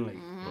 originally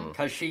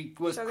because she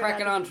was Sugar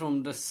cracking daddy. onto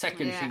him the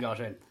second Yeah. she got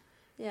in.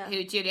 Yeah.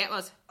 Who Juliet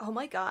was. Oh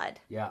my god.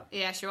 Yeah.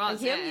 Yeah, she Are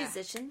was. you Yeah, a yeah.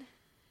 musician?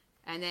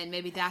 And then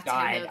maybe that's how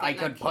God, they'll I get,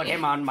 could like, put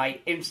him on my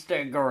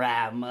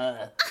Instagram.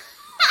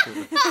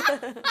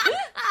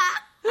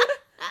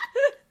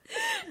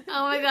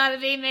 Oh my God,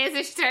 it'd be amazing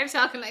if she started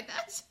talking like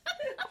that.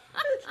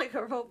 Like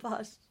a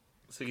robot.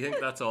 So you think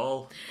that's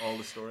all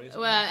the stories?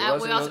 Well, There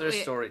was we another also...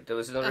 story. There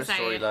was another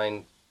sorry, yeah.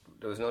 storyline.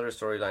 There was another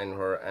storyline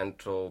where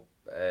Anto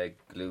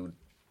glued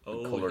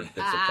Oh, coloured yeah.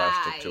 bits of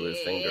plastic to his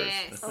fingers.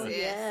 Yes, Oh yes,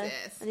 yeah.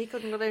 yes. And he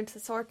couldn't go down to the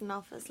sorting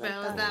office like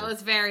Well, that. that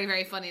was very,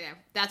 very funny now.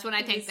 That's when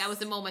I think was- that was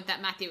the moment that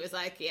Matthew was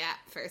like, yeah,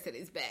 first it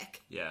is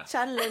back. Yeah,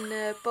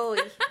 Channeling Bowie.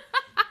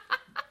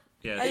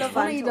 yeah. I love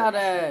Funny Anto.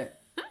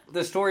 that the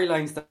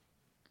storylines that,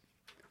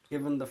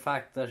 given the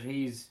fact that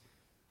he's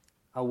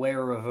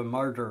aware of a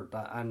murder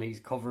and he's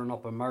covering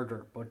up a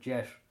murder, but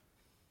yet,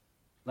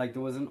 like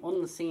there was an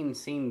unseen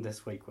scene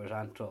this week with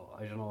Anto.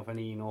 I don't know if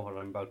any of you know what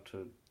I'm about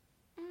to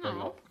bring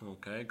No. up.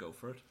 Okay, go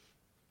for it.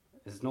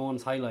 Is no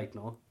one's highlight,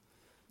 no?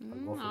 I'll go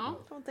for it No. now.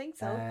 Don't think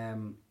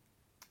so.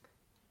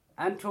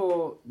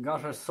 Anto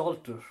got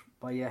assaulted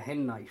by a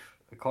hen knight,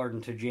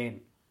 according to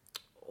Jane,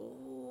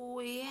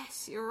 Oh,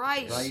 yes, you're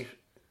right. right?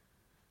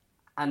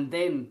 And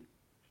then,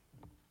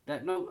 I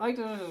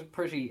thought it was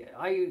pretty.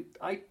 I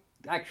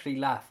actually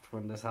laughed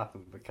when this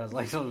happened because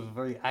I thought it was a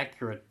very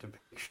accurate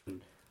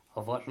depiction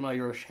of what an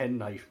Irish hen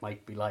knight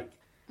might be like.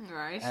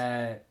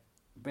 Right.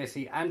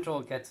 Basically, Anto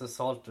gets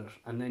assaulted,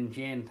 and then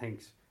Jane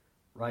thinks,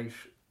 right,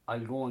 I'll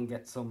go and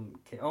get some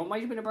cake. Oh, it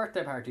might have been a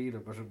birthday party either,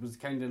 but it was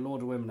kind of a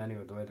load of women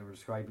anyway, the way they were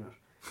describing it.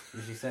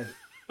 And she said,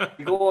 I'll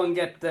go and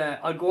get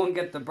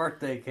the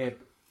birthday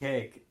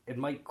cake. It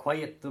might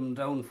quiet them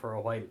down for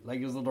a while,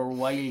 like as though they're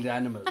wild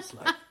animals.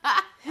 Like.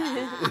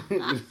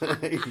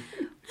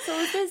 So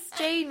is this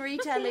Jane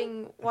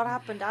retelling what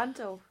happened to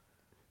Anto?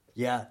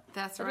 Yeah.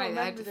 That's I don't right.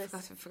 I remember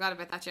this. forgot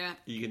about that, yeah.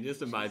 You can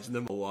just imagine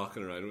them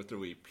walking around with their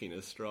wee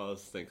penis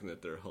straws, thinking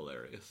that they're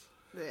hilarious.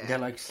 They're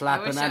like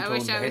slapping I Anto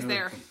wish in the I was head.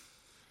 there.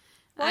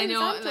 Why I know,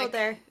 was Anto like,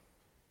 there?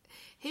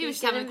 He was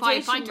He's having a an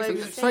quiet pint or invitation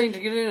He something. was trying to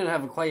get in and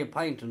have a quiet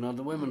pint, and all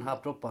the women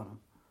hopped up on him.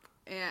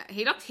 Yeah,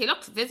 he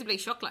looked visibly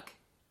shook, like,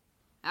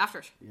 after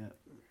it. Yeah.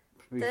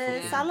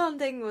 The salon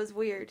thing was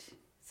weird. It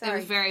Sorry.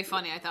 was very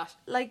funny, I thought.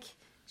 Like,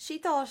 she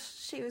thought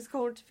she was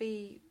going to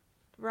be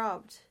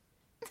robbed.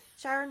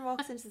 Sharon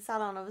walks into the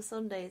salon of a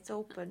Sunday, it's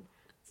open.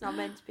 It's not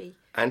meant to be.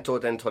 Anto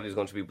then thought he was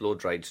going to be blow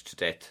dried to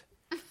death.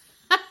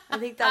 I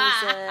think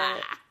that was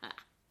a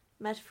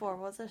metaphor,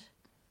 was it?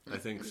 I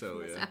think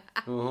so, yeah.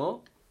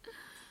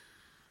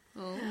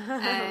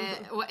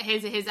 Uh-huh.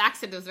 His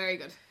accent was very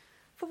good.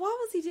 But what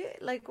was he doing?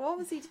 Like, what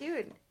was he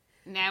doing?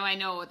 Now I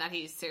know that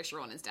he's Saoirse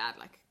Ronan's dad,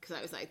 like, because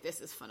I was like,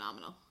 this is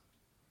phenomenal.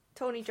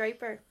 Tony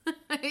Draper.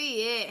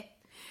 Yeah.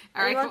 I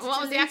Alright, wanted what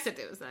to was the accent?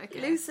 It was like...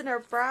 Loosen her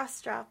bra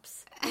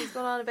straps. He was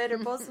going on about her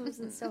bosoms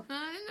and stuff.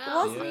 I It know.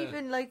 wasn't Yeah.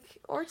 even like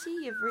RT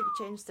have really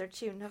changed their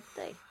tune, have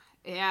they?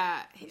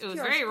 Yeah, it was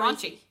pure very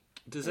spicy. raunchy.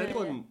 Does Yeah.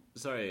 anyone...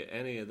 Sorry,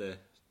 any of the...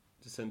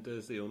 Jacinta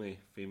is the only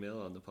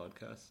female on the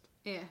podcast.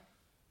 Yeah.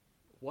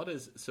 What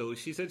is... So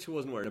she said she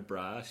wasn't wearing a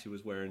bra, she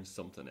was wearing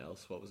something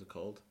else. What was it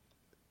called?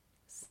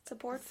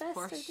 Support vest,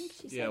 I think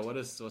she said. Yeah,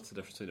 what's the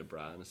difference between a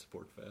bra and a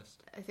support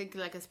vest? I think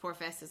like a sport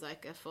vest is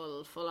like a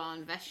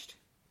full-on vest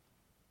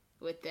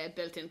with the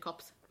built-in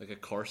cups. Like a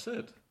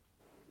corset?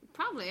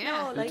 Probably, No,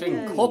 yeah. like Like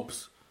a,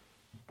 cups.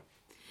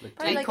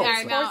 probably like teacups. a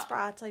Like, no, sports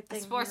bra type A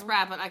thing. sports you know?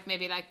 bra, but like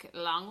maybe like a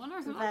long one or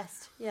A something.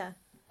 vest, yeah.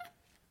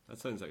 That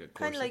sounds like a corset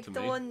Kind of like to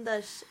the me. one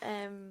that,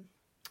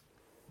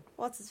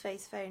 what's his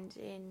face found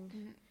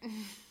in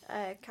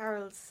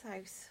Carol's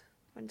house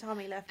when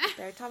Tommy left it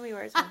there. Tommy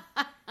wears one.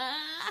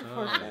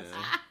 Oh, vest.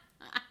 yeah.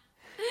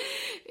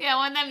 Yeah,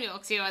 one of them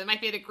looks, you know, it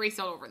might be the grease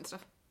all over and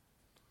stuff.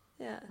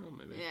 Yeah. Oh,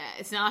 maybe. Yeah,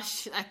 it's not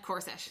a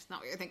corset. It's not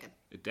what you're thinking.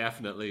 It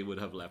definitely would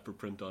have leopard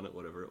print on it,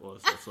 whatever it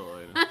was. That's all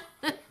I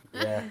know.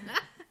 Yeah.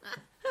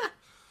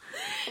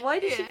 Why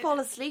did she fall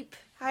asleep?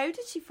 How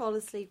did she fall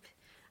asleep?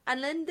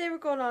 And then they were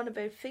going on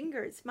about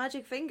fingers,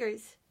 magic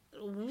fingers.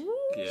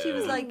 She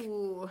was like,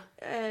 Ooh.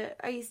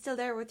 "Are you still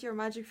there with your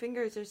magic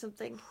fingers or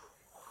something?"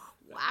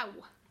 Wow.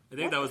 I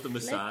think that was the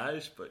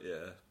massage, but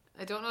yeah.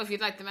 I don't know if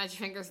you'd like the magic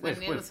fingers and the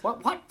Wait, nails.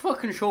 what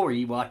fucking show are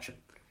you watching?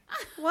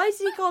 Why did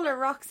he call her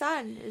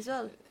Roxanne as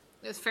well?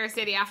 It was Fair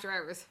City After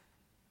Hours.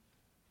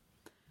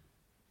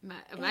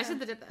 Imagine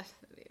they did that.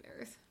 That'd be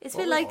hilarious. It's a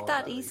What bit was like all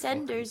that that?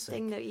 EastEnders Fucking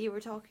thing that you were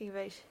talking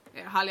about.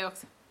 Yeah,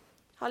 Hollyoaks.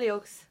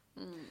 Hollyoaks.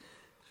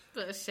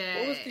 But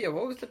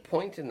What was the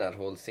point in that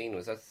whole scene?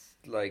 Was that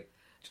like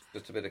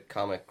just a bit of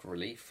comic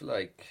relief?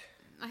 Like,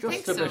 I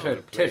Just think a so. bit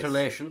of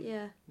titillation.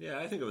 Yeah. Yeah,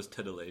 I think it was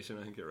titillation.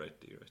 I think you're right,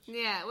 D. Rich.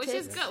 Yeah, which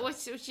is good.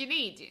 What you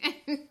need.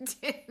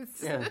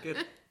 Tits. Yeah. Good.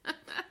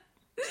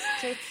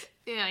 Tits.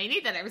 Yeah, you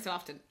need that every so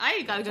often.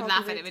 I got a good Talking laugh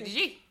at about it, but did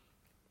tits. you?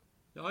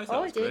 No, I thought Oh,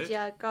 it I was did. great.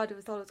 Yeah. God,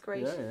 thought it was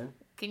great. Yeah.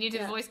 Can you do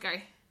the Yeah. voice,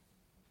 Gary?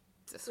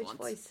 Just Which once.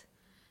 voice?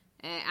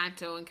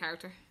 Anto in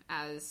character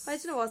as. I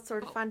don't know what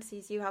sort of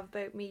fantasies you have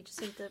about me,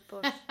 Jacinta,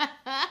 but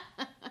I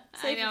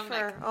save know, it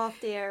for off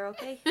the air,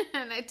 okay?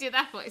 and I do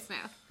that voice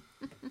now.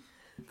 Put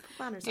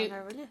banners Do- on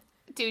her, will you?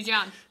 Do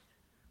John.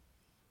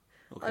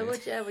 Okay. I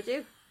would, yeah, would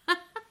you?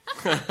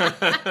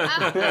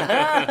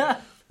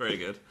 Very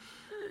good.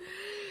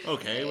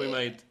 Okay, we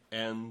might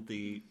end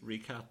the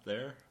recap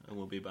there, and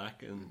we'll be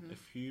back in a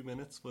few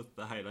minutes with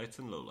the highlights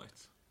and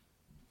lowlights.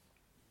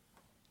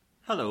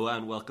 Hello,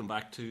 and welcome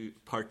back to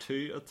part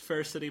 2 of the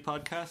Fair City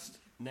podcast.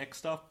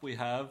 Next up, we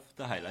have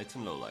the highlights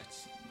and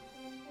lowlights.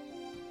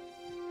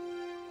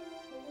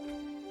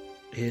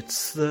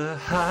 It's the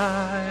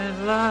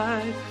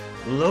highlight,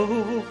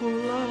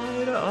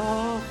 lowlight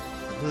of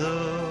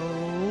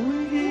the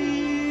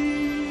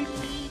week.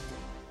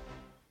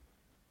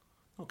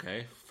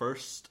 Okay,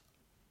 first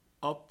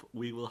up,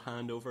 we will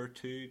hand over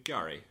to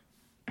Gary.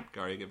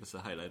 Gary, give us a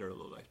highlight or a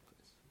lowlight,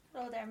 please.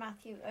 Hello there,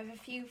 Matthew. I have a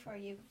few for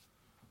you.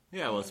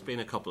 Yeah, well, it's been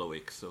a couple of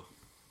weeks, so.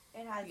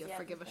 It has, You'll yeah.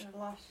 forgive there's it.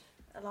 been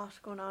a lot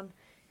going on.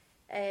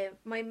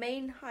 My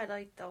main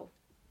highlight, though,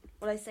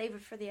 will I save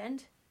it for the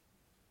end?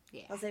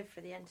 Yeah. I'll save it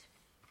for the end.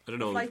 I don't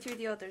know. Fly through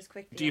the others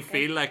quickly. Do you okay?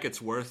 feel like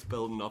it's worth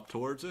building up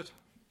towards it?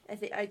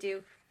 I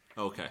do.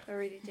 Okay. I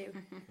really do.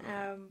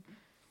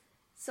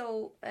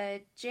 So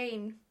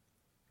Jane,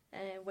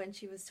 when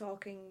she was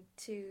talking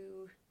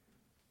to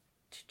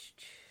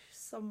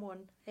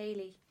someone,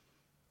 Hayley,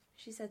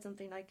 she said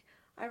something like,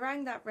 "I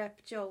rang that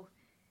rep Joe.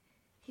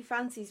 He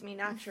fancies me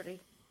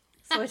naturally,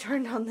 so I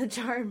turned on the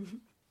charm."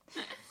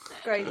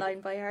 Great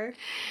line by her.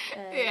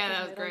 Yeah,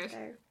 that was I liked great.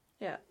 her.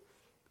 Yeah.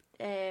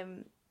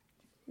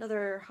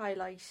 Another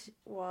highlight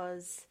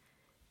was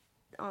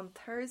on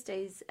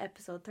Thursday's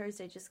episode,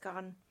 Thursday just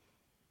gone,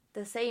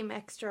 the same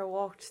extra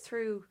walked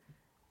through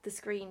the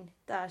screen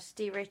that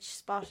D. Rich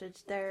spotted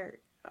there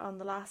on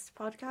the last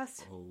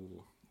podcast.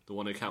 Oh, the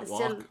one who can't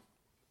Still- walk.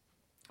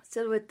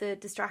 Still with the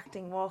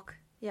distracting walk,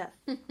 yeah,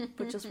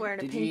 but just wearing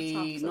a Did pink you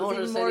top, so it was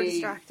notice even more any-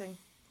 distracting.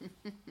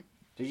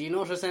 Did you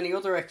notice any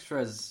other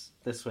extras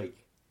this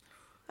week?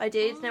 I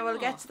did. Now I'll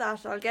get to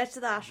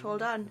that.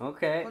 Hold on.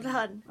 Okay. Hold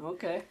on.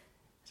 Okay.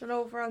 Don't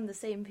know if we're on the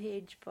same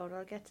page, but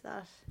I'll get to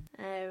that.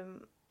 Then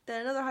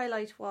another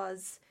highlight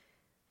was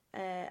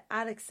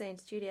Alex saying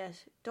to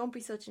Juliet, "Don't be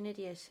such an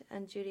idiot,"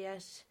 and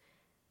Juliet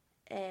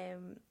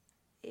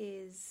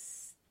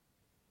is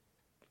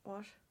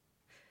what?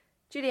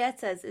 Juliet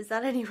says, "Is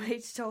that any way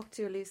to talk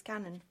to a loose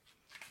cannon?"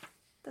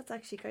 That's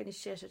actually kind of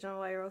shit. I don't know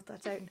why I wrote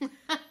that down.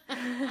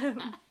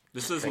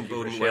 This isn't Thank you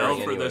for boding sharing well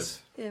for anyways.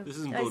 this. Yeah. This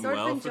isn't I boding sort of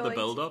well for the enjoyed-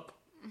 build-up.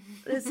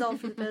 This is all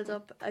for the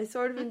build-up. I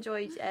sort of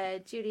enjoyed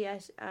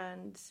Juliet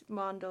and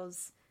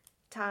Mondo's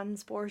tan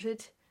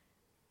sported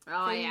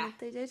Oh, thing yeah. that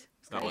they did. It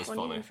That kinda was in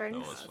funny.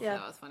 fairness. That was funny. Yeah.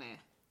 That was funny.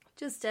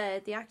 Just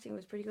the acting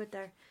was pretty good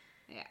there.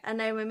 Yeah. And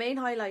now my main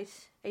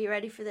highlight. Are you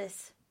ready for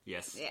this?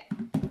 Yes. Yeah.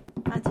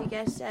 Matthew,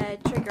 get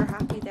trigger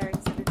happy there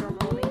instead of drum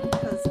rolling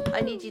because I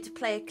need you to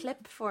play a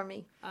clip for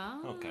me.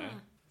 Oh. Okay.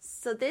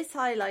 So this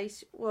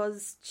highlight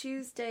was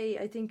Tuesday,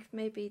 I think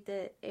maybe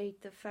the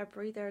 8th of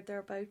February,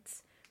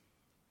 thereabouts,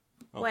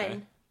 Okay.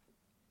 when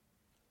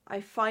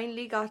I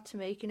finally got to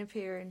make an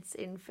appearance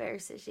in Fair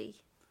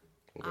City.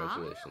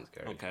 Congratulations,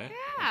 Gary. Okay.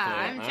 Yeah, Okay,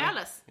 I'm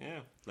jealous. Yeah.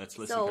 Let's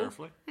listen So-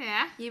 carefully.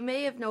 Yeah. You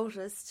may have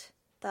noticed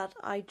that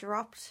I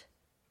dropped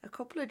a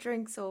couple of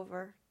drinks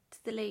over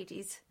to the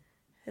ladies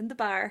in the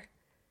bar.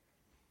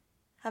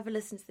 Have a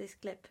listen to this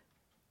clip.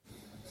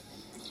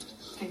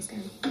 Thanks,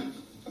 Gary.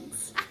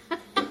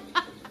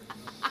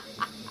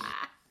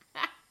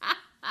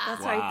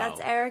 That's Wow. right,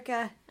 that's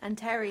Erica and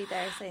Terry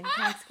there saying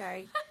thanks,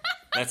 Gary.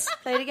 Let's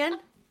Play it again.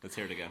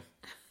 hear it again.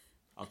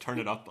 I'll turn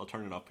it up.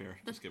 Here.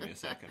 Just give me a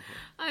second here.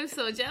 I'm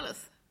so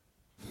jealous.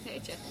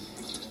 Hate you.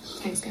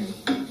 Thanks, Gary.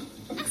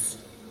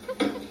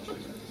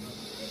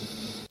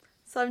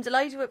 So I'm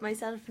delighted with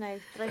myself now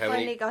that I How many-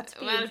 finally got to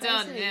be Well in Fair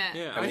done, City. yeah.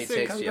 Yeah, How many I think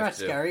takes do you have Congrats,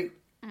 to do? Gary.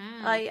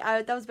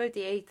 I that was about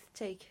the 8th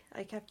take.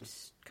 I kept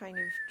kind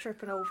of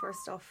tripping over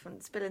stuff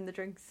and spilling the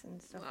drinks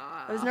and stuff.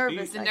 I was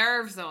nervous. The like-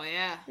 nerves, though,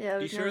 yeah. Yeah, I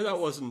You was sure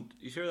nervous.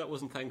 You sure that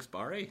wasn't thanks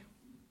Barry?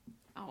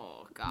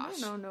 Oh, gosh.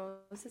 No.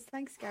 It says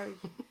thanks, Gary.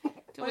 Don't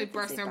Why we did they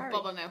burst say our Barry?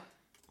 bubble now?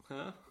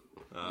 Huh?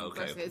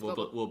 Burst Okay. his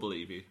bubble. We'll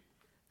believe you.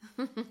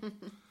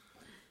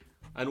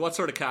 And what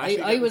sort of cash? are you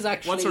I getting? was What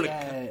actually. sort of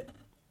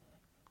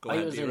Go I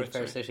ahead, was in D-Rich,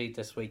 Fair sorry. City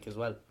this week as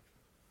well.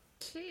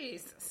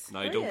 Jesus.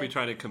 No, don't be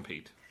trying to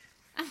compete.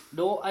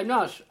 No, I'm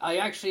not.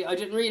 I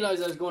didn't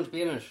realise I was going to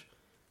be in it.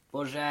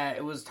 But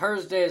it was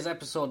Thursday's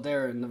episode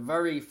there, in the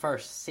very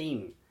first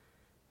scene.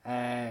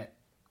 I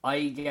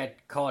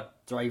get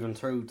caught driving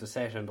through the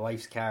set in the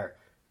wife's car.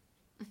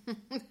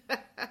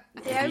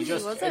 The Audi,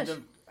 was at it?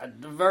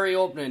 the very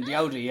opening, the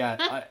Audi, yeah.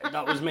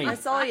 That was me. I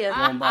saw you.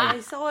 Going by. I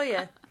saw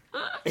you.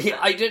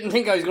 I didn't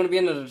think I was going to be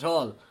in it at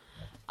all.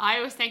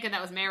 I was thinking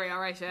that was Mary,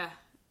 alright, yeah.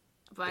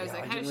 But I was Yeah,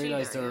 like, I how didn't did she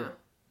realise there?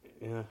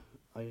 there.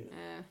 Yeah,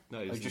 No,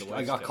 he was in the I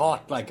West got End.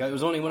 caught. Like, it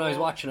was only when I was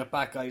watching it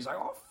back, I was like,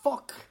 oh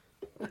fuck.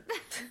 Well,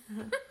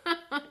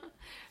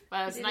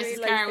 it's the Didn't nicest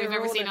realise car they we've were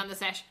ever seen rolling. on the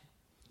set.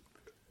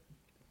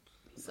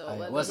 So,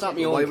 Well, it's not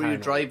my own Why car were you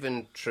now.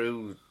 driving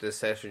through the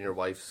set in your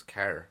wife's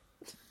car?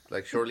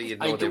 Like, surely you'd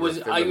know I they were was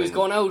filming.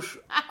 going out.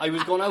 I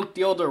was going out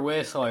the other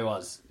way, so I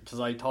was, because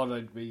I thought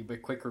I'd be a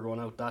bit quicker going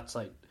out that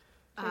side,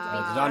 the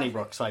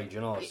Donnybrook side,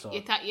 you know. So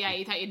You thought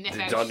you'd nip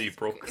The out.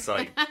 Donnybrook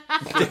side.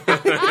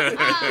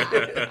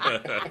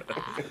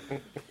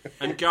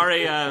 And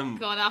Gary,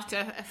 Going off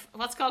to,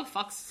 what's it called?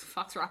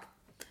 Fox Rock.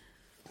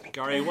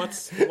 Gary, what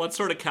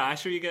sort of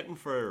cash are you getting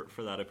for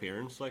that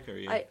appearance? Like, are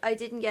you? I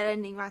didn't get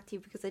anything, Matthew,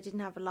 because I didn't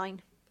have a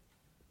line.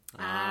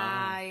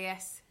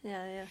 Yes.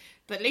 Yeah.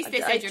 But at least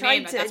they I said your name, tried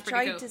and to that's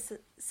pretty tried cool. to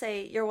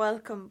say you're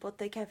welcome, but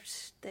they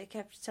kept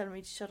telling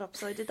me to shut up.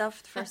 So I did that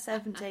for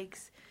 7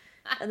 takes,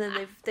 and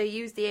then they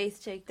used the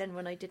 8th take. Then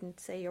when I didn't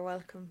say you're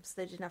welcome, so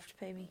they didn't have to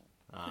pay me.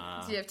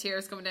 Do you have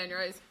tears coming down your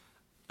eyes?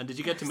 And did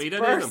you get to meet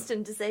any of them?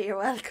 Bursting to say you're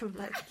welcome,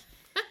 like.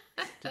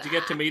 Did you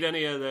get to meet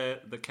any of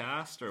the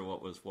cast, or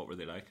what were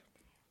they like?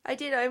 I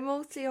did. I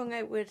mostly hung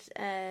out with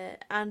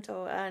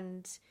Anto,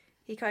 and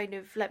he kind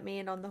of let me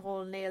in on the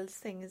whole nails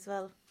thing as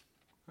well.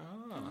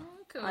 Oh,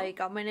 cool. I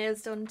got my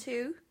nails done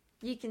too.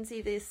 You can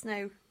see this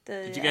now.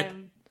 Did you get a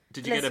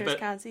listeners bit?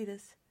 can't see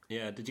this.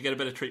 Yeah. Did you get a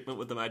bit of treatment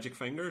with the magic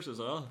fingers as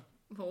well?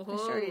 Oh, I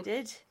sure you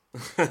did.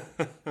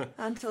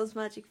 Anto's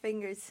magic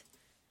fingers.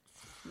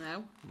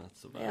 No. Not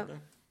so bad Yeah.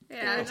 then.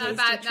 Yeah, Tasty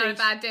not a treat.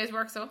 bad day's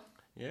work, so.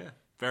 Yeah.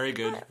 Very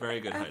good. Very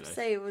good I have to highlight.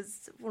 say it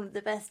was one of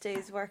the best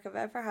days' work I've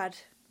ever had.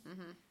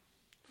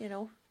 You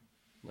know.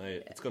 Now,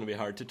 it's going to be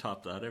hard to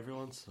top that,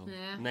 everyone. So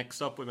Yeah.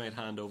 next up, we might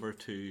hand over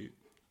to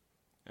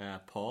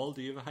Paul.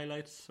 Do you have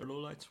highlights or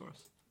lowlights for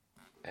us?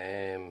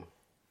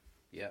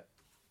 Yeah,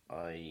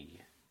 I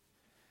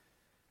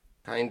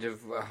kind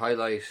of a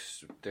highlight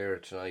there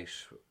tonight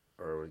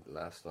or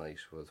last night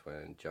was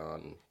when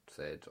John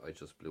said, "I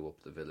just blew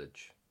up the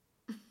village."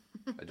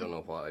 I don't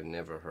know why, I've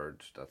never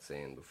heard that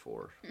saying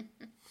before,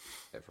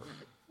 ever.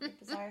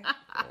 Bizarre.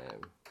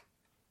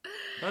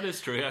 That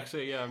is true,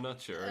 actually. Yeah, I'm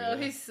not sure. Oh, yeah.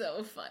 he's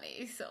so funny.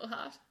 He's so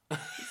hot.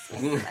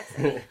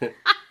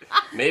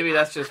 Maybe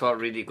that's just what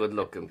really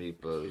good-looking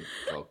people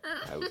talk,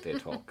 how they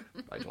talk.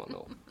 I don't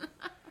know.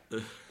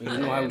 you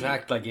know how to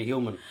act like a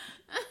human.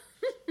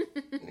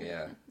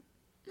 Yeah.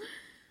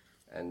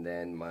 And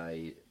then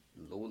my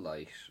low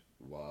light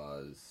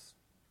was,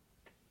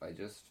 I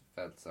just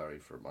felt sorry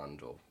for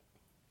Mondo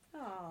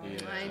Oh.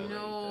 Yeah. I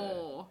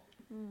know.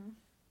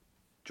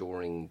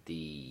 during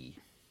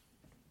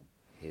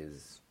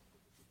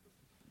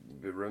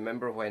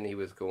remember when he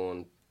was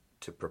going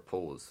to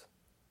propose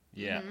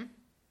Yeah.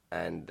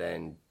 and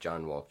then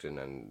John walked in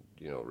and,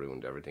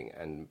 ruined everything,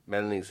 and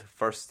Melanie's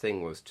first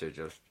thing was to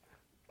just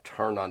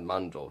turn on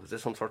Mondo. Is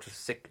this some sort of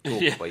sick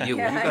joke by you?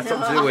 Yeah, You I got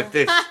something to know. do with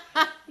this.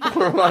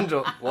 Poor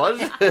Mondo. What?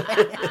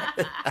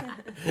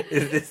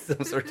 Is this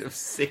some sort of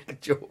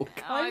sick joke? Oh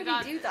Why my would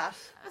god. he do that?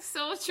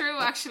 So true,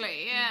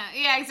 actually.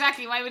 Yeah,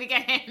 exactly. Why would he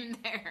get him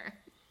there?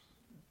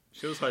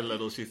 Shows how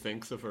little she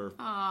thinks of her.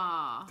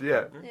 Aw.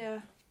 Yeah.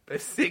 Yeah. A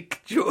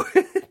sick joke.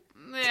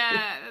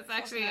 Yeah, that's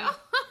actually.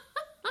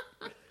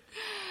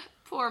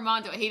 Poor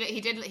Mondo.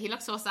 He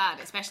looked so sad,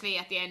 especially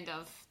at the end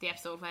of the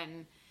episode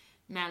when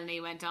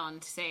Melanie went on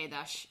to say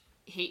that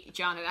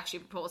John had actually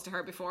proposed to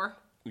her before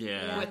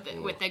Yeah.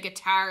 with the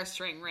guitar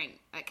string ring.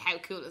 Like, how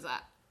cool is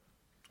that?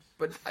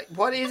 But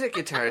what is a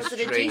guitar Was it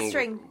a string?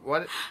 G-string?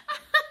 What?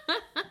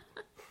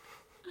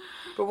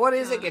 But what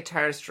is a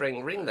guitar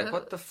string ring? Like,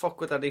 what the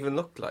fuck would that even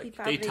look He like?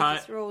 probably tie-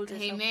 just rolled it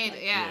He up, made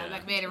like-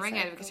 Yeah. made a ring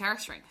out of a Cycle. guitar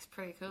string. It's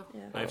pretty cool.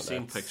 Yeah. I've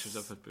seen that's- pictures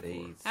of it before.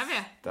 Have you?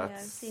 Yeah,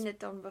 That's, I've seen it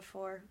done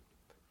before.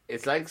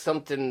 It's like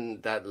something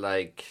that,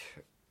 like,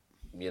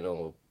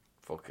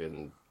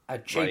 fucking A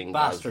cheap Ryan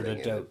bastard Gosling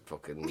would in a do.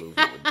 fucking movie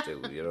would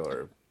do,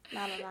 or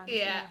La La Land.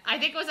 Yeah, I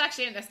think it was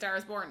actually in The Star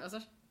Is Born, was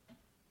it?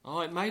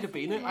 Oh, it might have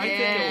been it. I think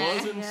Yeah. it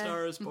was in Yeah.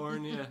 Star Is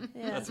Born, yeah.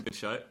 Yeah. That's a good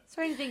shout. I was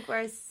trying to think where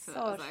I So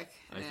saw that it. was like,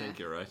 I think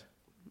you're right.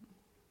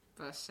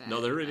 But, No,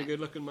 they're really good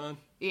looking, man.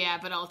 Yeah,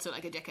 but also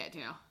like a dickhead,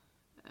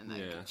 and like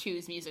Yeah.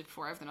 choose music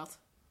before everything else.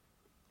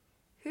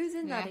 Who's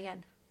in that Yeah.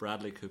 again?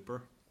 Bradley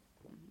Cooper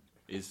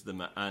is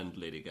and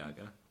Lady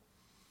Gaga.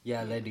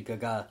 Yeah, Lady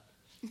Gaga.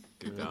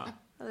 Gaga.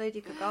 Oh, Lady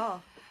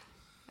Gaga.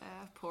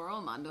 Poor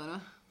old Mondo,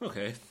 no?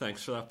 Okay,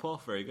 thanks for that, Paul.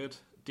 Very good.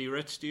 D.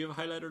 Rich, do you have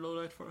a highlight or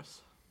lowlight for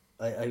us?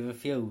 I have a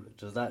few.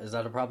 Is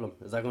that a problem?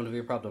 Is that going to be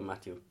a problem,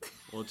 Matthew?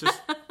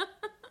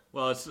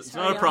 Well, it's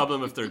not a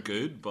problem if they're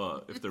good,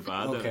 but if they're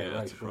bad, Okay, then yeah,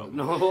 right. it's a problem.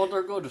 No,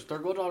 they're good. They're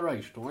good, all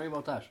right. Don't worry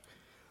about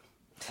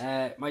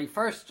that. My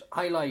first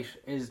highlight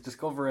is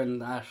discovering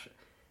that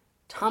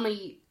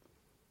Tommy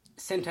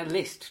sent a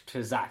list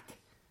to Zach.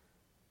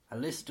 A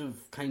list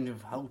of kind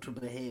of how to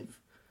behave.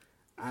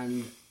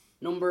 And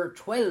number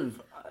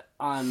 12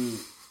 on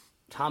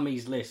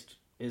Tommy's list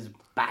is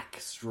back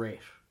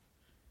straight.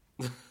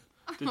 Did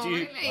you?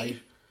 Really? Right?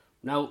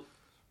 Now,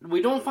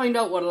 we don't find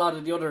out what a lot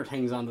of the other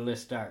things on the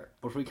list are,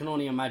 but we can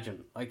only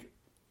imagine. Like,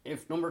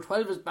 if number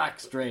 12 is back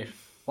straight,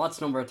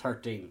 what's number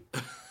 13?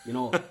 You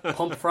know,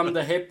 pump from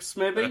the hips,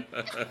 maybe?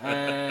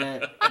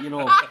 You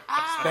know,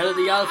 spell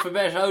the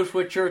alphabet out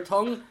with your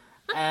tongue?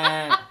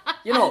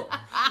 You know,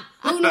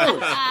 who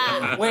knows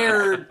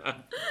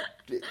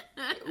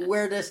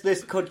where this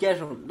list could get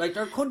him? Like,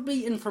 there could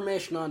be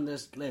information on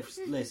this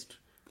list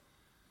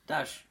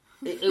that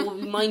it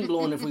would be mind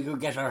blowing if we could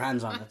get our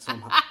hands on it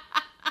somehow.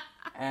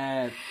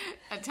 And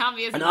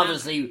Tommy is And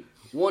obviously,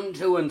 1,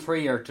 2, and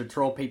 3 are to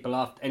throw people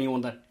off.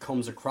 Anyone that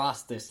comes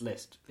across this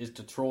list is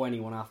to throw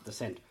anyone off the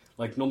scent.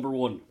 Like, number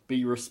 1,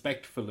 be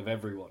respectful of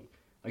everyone.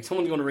 Like,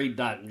 someone's going to read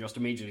that and just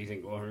immediately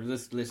think, oh,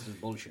 this list is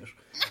bullshit.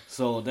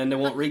 So then they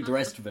won't read the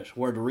rest of it,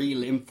 where the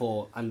real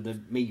info and the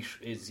meat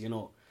is, you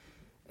know,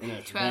 in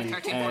it. 12,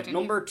 13, 14.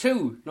 Number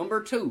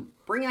two,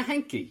 bring a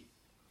hanky.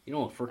 You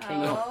know, for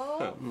cleaning up.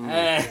 Oh, Uh,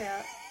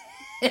 yeah.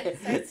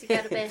 Starts to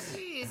get a bit.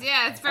 Jeez,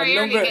 yeah, it's very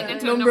and early getting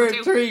into number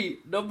number 2.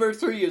 number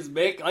 3 is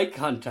make eye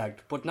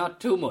contact, but not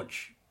too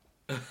much.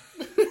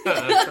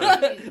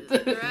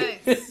 Right.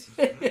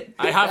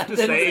 I have to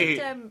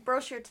say,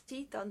 Brush your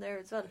teeth on there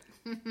as well.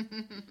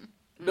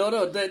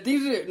 No,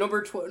 these are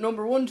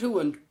number 1, 2,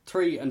 and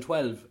 3, and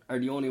 12 are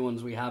the only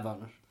ones we have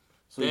on it.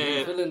 So you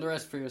can fill in the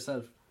rest for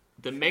yourself.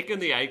 the making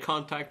the eye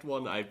contact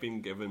one I've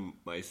been given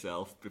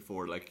myself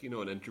before, like, you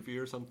know, an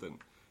interview or something.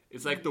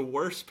 It's like the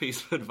worst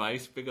piece of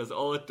advice because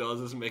all it does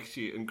is makes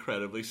you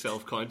incredibly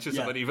self-conscious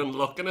Yeah. about even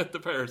looking at the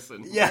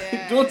person.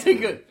 Yeah, don't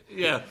think it.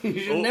 Yeah. You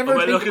should Oh, never am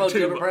I think looking about too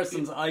the other mu-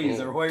 person's eyes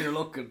or where you're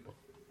looking.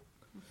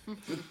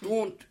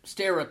 Don't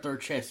stare at their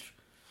chest.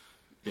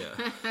 Yeah.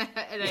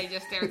 And I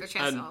just stare at the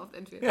chest And- all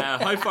into it.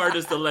 How far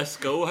does the list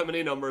go? How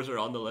many numbers are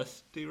on the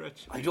list, D.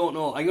 Rich? I don't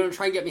know. I'm going to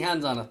try and get my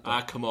hands on it.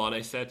 Come on,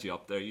 I set you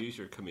up there. Use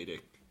your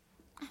comedic.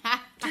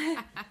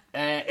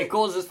 It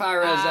goes as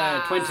far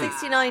as 20.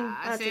 69.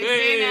 That's it.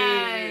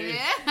 69,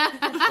 yeah.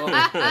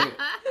 Oh,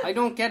 I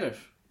don't get it.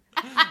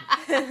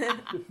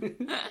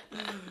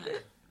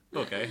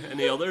 Okay,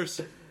 any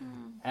others?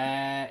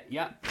 Yeah,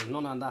 there's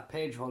none on that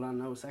page. Hold on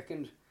now a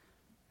second.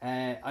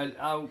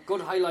 A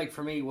good highlight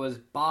for me was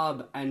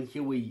Bob and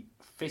Huey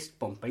fist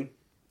bumping.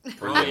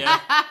 Oh, yeah.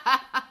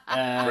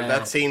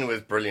 That scene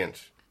was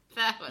brilliant.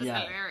 That was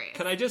Yeah. hilarious.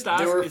 Can I just They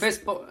ask, were is,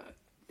 fist bump.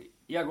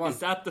 Yeah, go on. is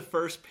that the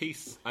first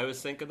piece, I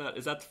was thinking that,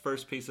 is that the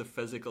first piece of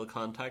physical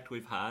contact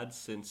we've had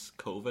since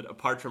COVID,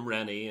 apart from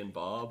Rennie and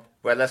Bob?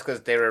 Well, that's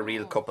because they're a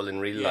real couple in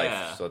real Yeah.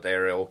 life, so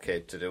they're okay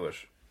to do it.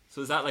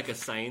 So is that like a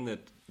sign that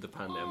the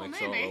pandemic's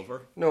all maybe.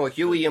 over? No,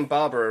 Huey and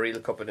Bob are a real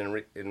couple in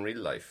real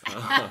life.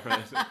 Oh, right,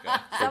 okay. Is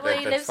that why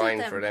he That's lives fine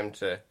with for them? them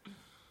to.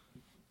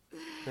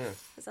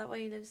 Is that why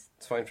he lives?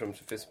 It's fine for them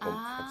to fist bump.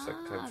 It's like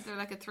kind of They're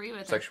like a 3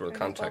 with sexual Really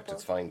contact. bubble.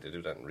 It's fine to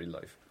do that in real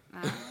life.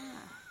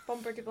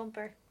 Bumper to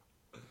bumper.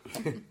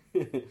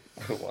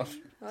 What?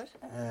 What?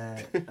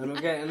 And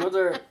again,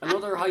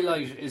 another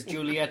highlight is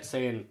Juliet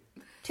saying,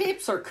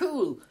 "Tapes are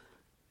cool."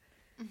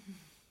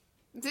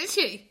 Did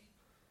she?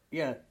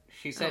 Yeah,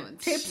 she said, Oh,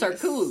 "Tapes are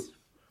jeez. cool."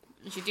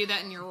 You should do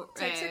that in your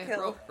Tapes are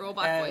cool.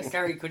 robot voice.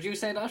 Gary, could you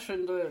say that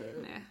in the?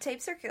 Yeah.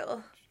 Tapes are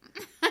cool.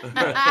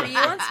 Are you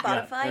on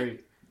Spotify? very-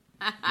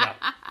 yeah.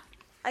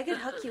 I could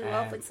hook you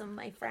up with some of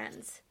my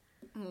friends.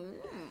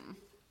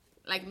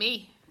 Like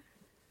me.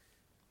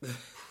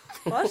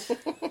 What?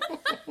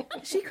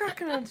 Is she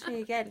cracking on to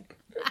me again?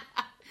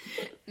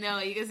 No,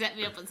 you can set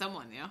me up with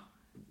someone, you know.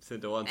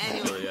 Since the one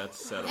Anyway. Juliet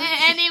set up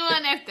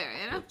Anyone out there,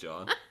 you know. with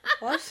John.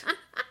 What?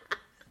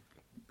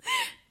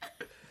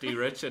 D.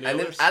 Rich, any And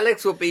then others?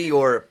 Alex would be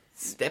your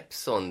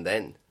stepson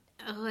then.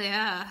 Oh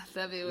yeah,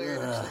 that'd be weird.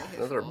 Actually.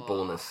 Another Oh.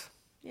 bonus.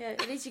 Yeah,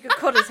 at least you could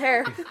cut his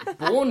hair.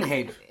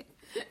 Bonehead.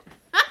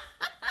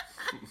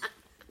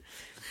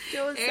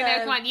 Joe's, Here, now,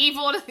 come on, you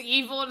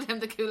voted him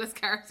the coolest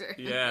character.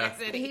 Yeah.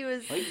 he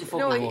was. I can No,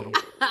 fucking hold him.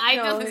 I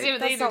no, nothing to do with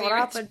that's either. not what Rich.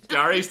 happened.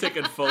 Gary's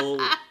taking full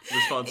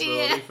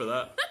responsibility Yeah. for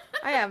that.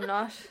 I am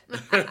not.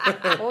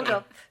 Hold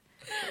up.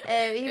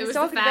 He was was the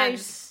talking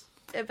fans.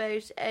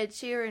 about Ed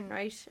Sheeran,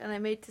 right? And I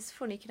made this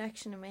funny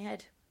connection in my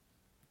head.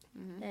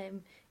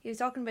 He was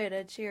talking about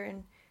Ed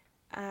Sheeran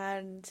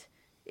and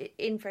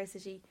in Fair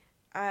City,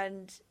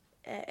 and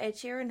Ed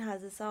Sheeran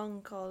has a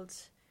song called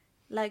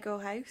Lego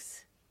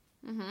House.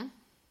 Mm-hmm.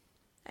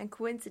 And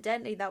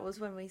coincidentally, that was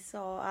when we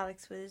saw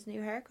Alex with his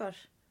new haircut.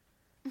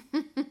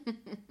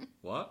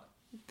 What?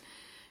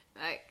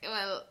 Like,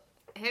 well,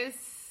 his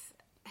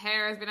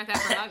hair has been like that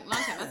for a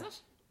long time, hasn't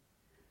it?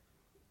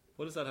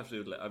 What does that have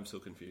to do with I'm so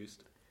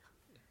confused.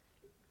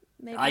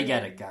 Maybe I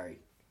get it, Gary.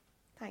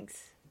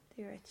 Thanks,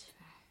 dear Rich.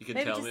 You can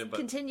Maybe tell just me about.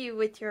 continue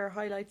with your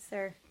highlights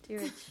there,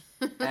 dear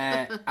Rich.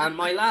 And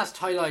my last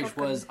highlight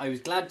was I was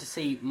glad to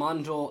see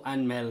Mondo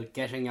and Mel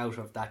getting out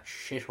of that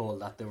shithole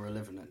that they were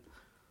living in.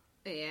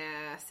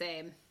 Yeah,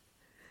 same.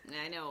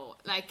 I know.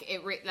 Like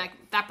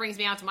that brings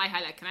me on to my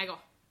highlight. Can I go?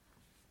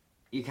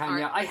 You can,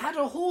 yeah. I had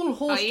a whole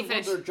host you of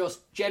finished? other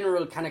just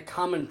general kind of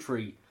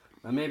commentary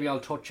that maybe I'll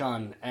touch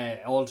on,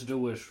 all to do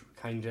with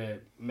kind of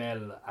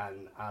Mel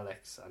and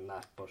Alex and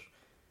that, but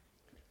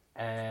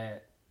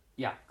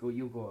yeah,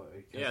 you go.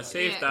 Yeah,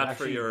 save Yeah. that It for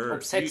actually your.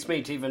 upsets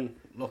me to even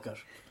look at.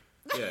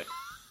 Yeah.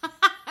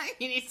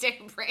 You need to take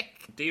a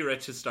break. D.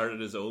 Rich has started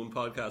his own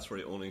podcast where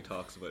he only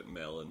talks about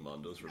Mel and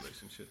Mondo's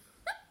relationship.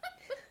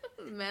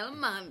 Mel and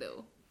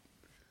Mondo.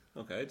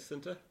 Okay,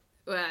 Jacinta.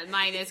 Well,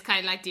 mine is kind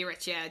of like D.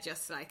 Rich, yeah,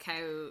 just like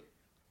how.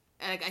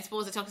 I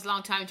suppose it took us a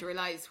long time to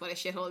realise what a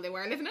shithole they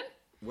were living in.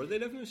 Were they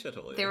living in a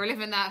shithole? They were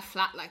living in that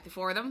flat like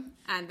before them,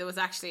 and there was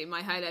actually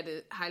my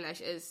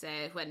highlight is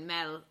when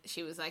Mel,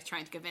 she was like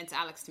trying to convince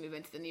Alex to move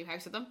into the new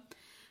house with them,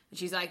 and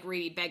she's like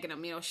really begging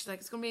him, you know, she's like,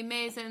 it's gonna be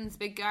amazing, it's a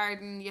big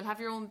garden, you'll have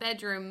your own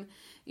bedroom,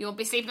 you won't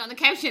be sleeping on the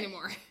couch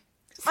anymore.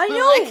 I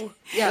know. Like,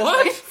 Yeah,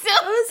 What? so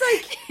I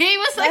was like, he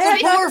was I like, had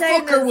the that poor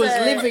down fucker as was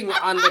a- living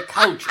on the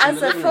couch in as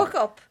the a living room. fuck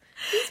up.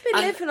 He's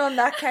been living on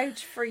that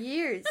couch for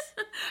years.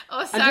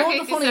 oh And you know sorry,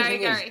 what the funny sorry,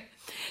 thing is? Gary.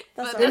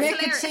 That's But They all right. make it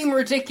hilarious. seem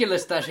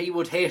ridiculous that he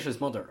would hate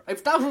his mother.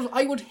 If that was,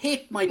 I would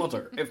hate my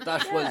mother. If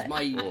that was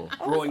my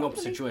growing up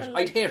situation,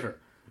 I'd hate her.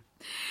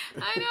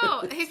 I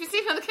know, he's been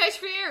sleeping on the couch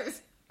for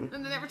years, and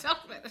they never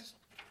talked about it.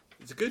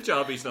 It's a good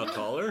job he's not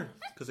taller,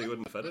 because he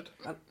wouldn't have fit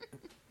it.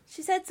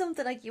 She said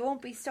something like, "You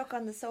won't be stuck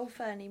on the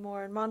sofa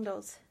anymore in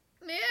Mondo's."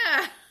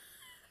 Yeah.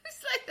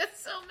 It's like,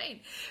 that's so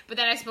mean. But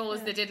then I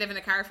suppose they did live in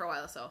a car for a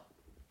while, so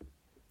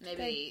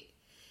maybe,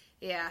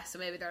 yeah, so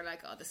maybe they're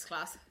like, oh, this is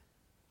class.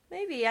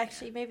 Maybe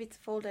it's a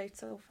fold-out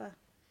sofa.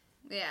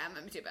 Yeah, it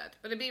might be too bad.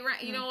 But it'd be,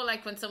 you know,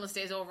 like when someone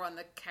stays over on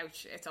the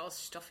couch, it's all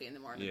stuffy in the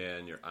morning. Yeah,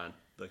 and your aunt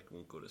like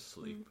won't go to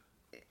sleep.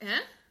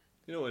 Huh?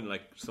 You know when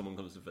like someone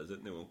comes to visit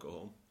and they won't go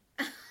home.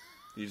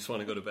 You just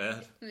want to go to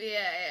bed.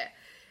 Yeah.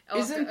 Oh,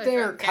 Isn't okay,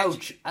 their okay.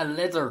 couch a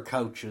leather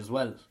couch as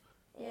well?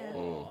 Yeah,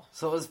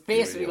 So it was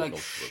basically Really like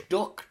uncomfortable.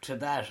 stuck to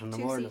that in the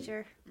morning.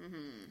 two-seater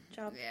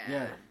job.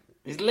 Yeah.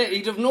 Yeah.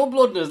 He'd have no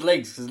blood in his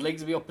legs because his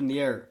legs would be up in the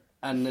air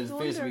and his No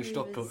face would wonder be he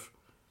stuck to it. was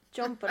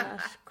jumping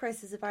at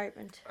Chris's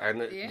apartment.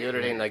 And the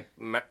other thing, like,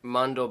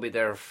 Mondo be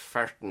there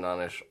farting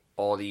on it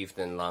all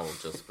evening long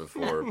just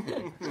before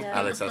Yeah.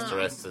 Alex has to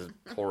rest his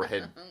poor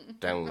head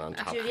down on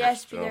top of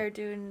Juliet it. be you know. there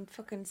doing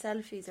fucking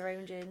selfies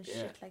around you and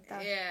shit like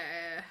that.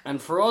 Yeah. And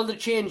for all the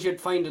change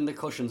you'd find in the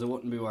cushions, it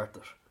wouldn't be worth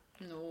it.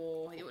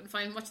 No, you wouldn't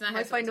find much in that You might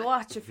house. find a would you?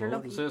 watch if you're No,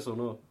 lucky. say so,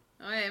 no.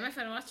 Oh, yeah, you might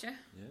find a watch, yeah.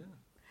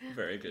 Yeah,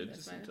 very good,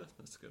 That's Jacinta.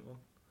 That's a good one.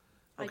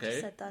 I Okay.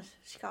 just said that.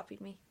 She copied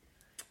me.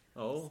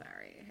 Oh,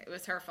 Sorry. It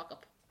was her fuck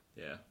up.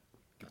 yeah.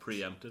 You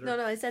preempted her.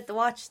 No, I said the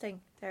watch thing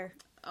there.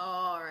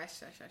 Oh, right.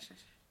 Sorry,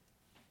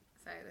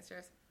 that's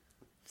yours.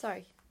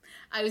 Sorry.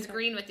 I was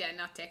agreeing with you and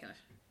not taking it.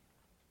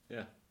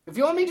 Yeah. If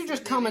you want me to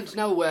just comment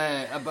now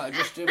about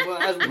just as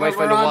You might we're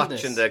find a on watch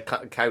this. in the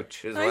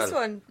couch as Nice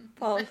well. one,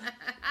 Paul.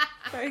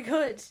 Very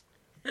good.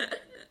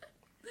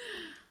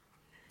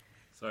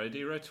 Sorry,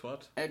 D. Rich,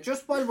 what?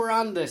 Just while we're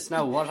on this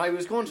now, what I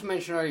was going to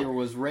mention earlier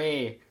was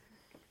Ray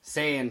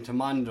saying to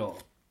Mondo,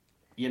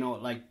 you know,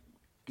 like,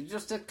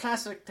 just a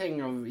classic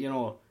thing of, you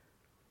know,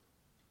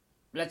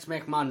 let's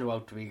make Mondo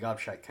out to be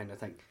gobshite kind of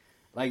thing.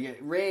 Like,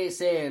 Ray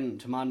saying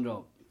to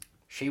Mondo,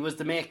 she was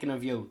the making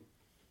of you.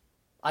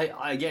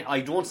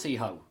 I don't see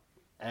how.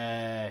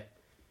 And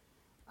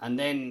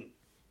then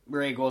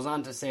Ray goes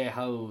on to say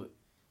how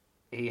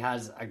he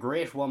has a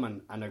great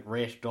woman and a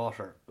great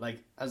daughter. Like,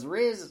 has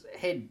Ray's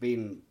head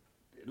been...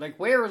 Like,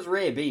 where has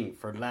Ray been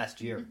for the last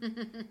year?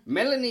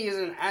 Melanie is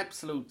an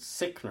absolute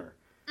sickener.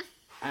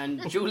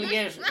 And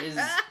Juliet is,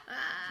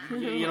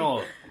 you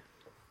know...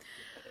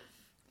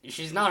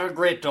 She's not a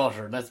great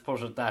daughter, let's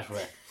put it that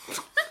way.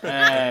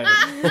 And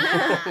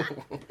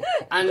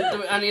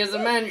he has a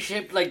man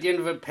shaped like the end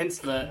of a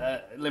pencil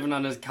living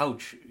on his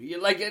couch.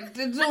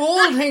 The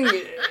whole thing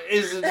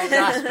is a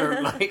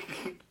disaster.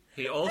 Like...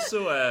 He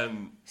also,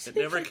 it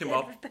never came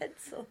up.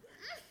 Pencil.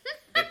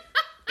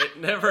 It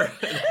never. It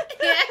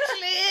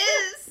actually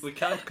is. We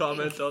can't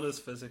comment on his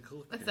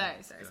physical. Sorry.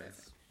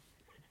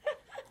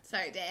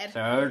 Sorry, Dad. So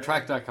I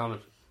retract that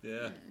comment.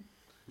 Yeah.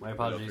 My We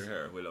love apologies. your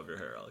hair. We love your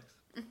hair, Alex.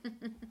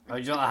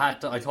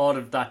 I thought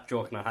of that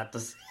joke and I had to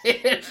say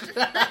it.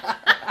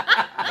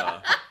 No,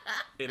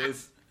 it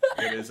is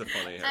a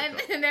funny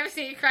haircut. I've never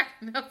seen you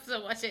cracking up,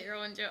 so watch it your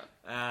own joke.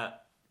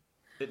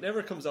 It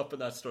never comes up in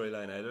that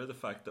storyline either, the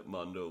fact that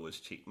Mondo was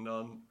cheating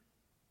on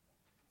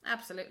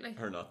Absolutely.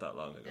 her not that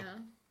long ago. Yeah.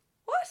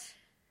 What?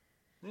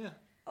 Yeah.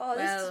 Oh,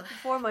 this Well- is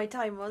before my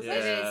time, was Yeah, it?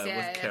 is, yeah,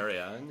 with yeah. Carrie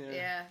Ann,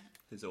 Yeah.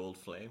 his old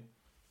flame.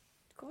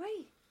 Go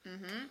away.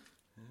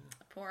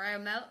 Poor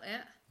old Mel,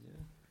 yeah.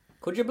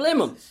 Could you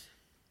blame him?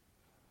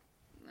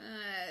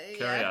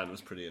 Carrie Yeah. Ann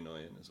was pretty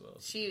annoying as well.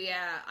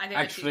 I think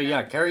Actually,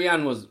 yeah, Carrie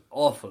Ann was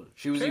awful.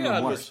 She was Carrie even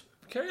Ann worse.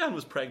 Carrie Ann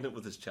was pregnant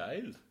with his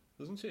child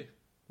wasn't she?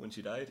 When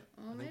she died.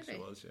 Oh, I think maybe.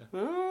 she was, yeah.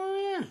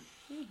 Oh,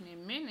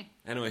 Mini.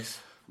 Anyways,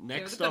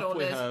 next Give it a bit up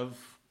we old have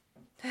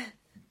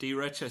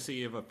D-Rich. I see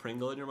you have a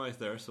Pringle in your mouth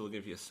there, so we'll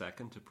give you a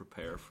second to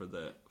prepare for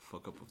the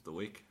fuck up of the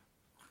week.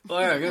 yeah. Oh,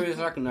 yeah, give me a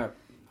second there.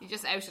 You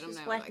just outed him Just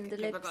now. wetting Like, the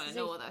people are lips, going to is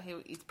know he? that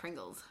he eats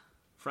Pringles.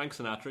 Frank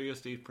Sinatra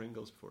used to eat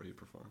Pringles before he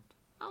performed.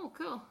 Oh,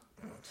 cool.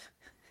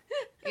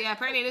 Yeah,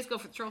 apparently it is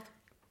good for the throat.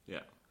 Yeah.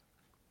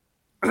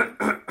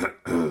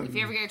 If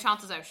you ever get your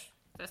tonsils out,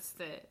 that's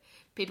the...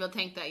 People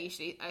think that you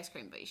should eat ice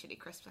cream, but you should eat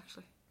crisps,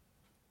 actually.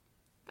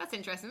 That's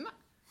interesting, isn't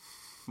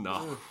it?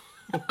 No.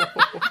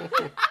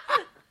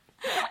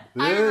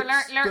 I remember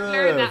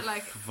learning that,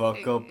 like, fuck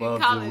in up of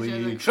college, the I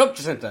was week. like- Shut up,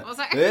 Jacinta. What's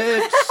that?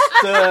 It's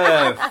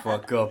the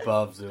fuck up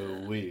of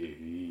the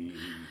week.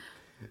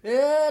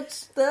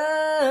 It's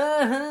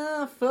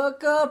the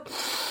fuck up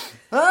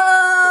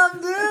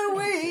of the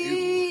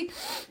week.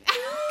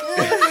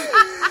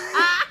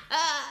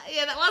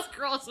 Yeah, that was a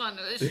gross one.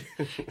 It was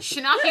a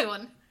schnotty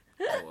one.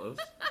 It was.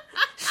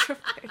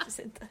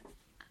 Jacinta.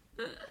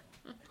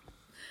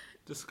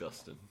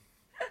 Disgusting.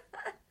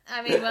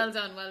 I mean, well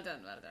done.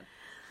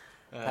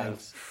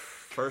 Thanks.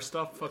 First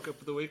up, fuck up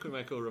of the week, we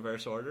might go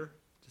reverse order.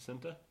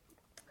 Jacinta?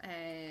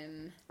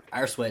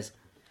 Arseways.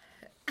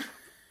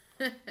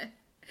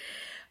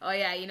 Oh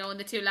yeah, you know when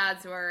the two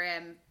lads were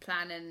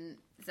planning,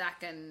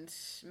 Zach and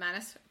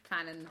Manus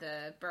planning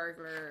the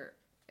burglar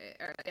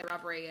or the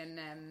robbery in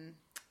the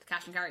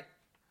cash and carry.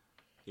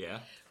 Yeah.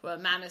 Well,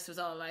 Manus was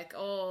all like,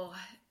 "Oh,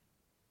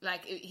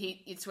 like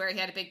he'd swear he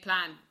had a big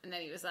plan," and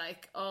then he was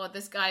like, "Oh,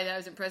 this guy that I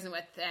was in prison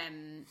with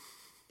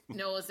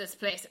knows this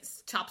place.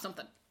 It's Top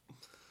something."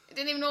 He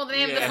didn't even know the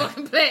name of the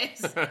fucking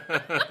place.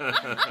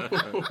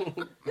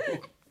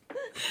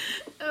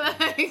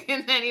 Like,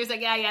 and then he was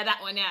like, "Yeah, that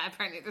one. Yeah,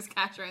 apparently there's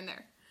cash around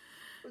there."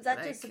 Was that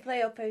Like- just to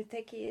play up how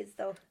thick he is,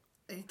 though?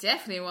 It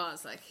definitely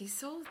was. Like, he's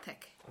so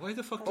thick. Why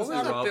the fuck What does was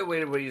he that rob? bit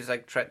where he was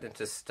like threatening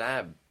to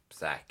stab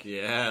Zach?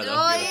 Yeah. Oh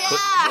that'd be a-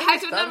 yeah, how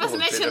did that none of us whole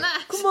mention bit of-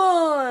 that? Come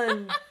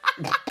on!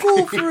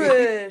 Go for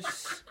it!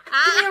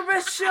 Give me a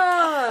best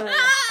shot!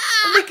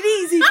 I'll make it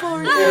easy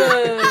for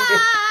you!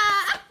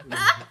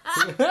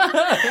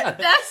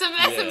 That's the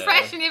best Yeah.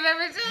 impression you've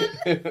ever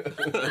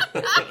done.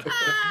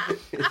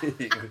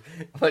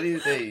 What do you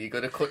say? You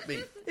gonna cut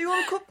me? You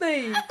want to cut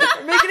me?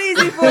 I'll make it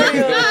easy for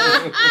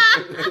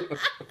you!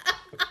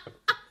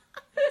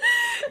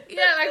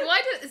 Yeah, like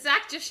why does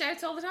Zach just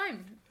shouts all the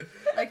time,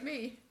 like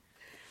me?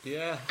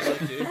 Yeah,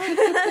 like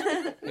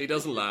you. He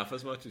doesn't laugh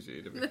as much as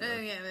you, to be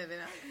fair. Yeah, maybe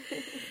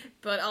not.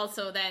 But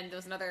also, then there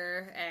was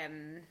another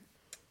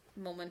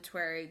moment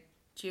where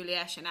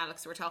Juliet and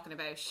Alex were talking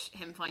about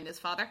him finding his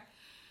father.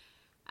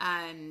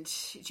 And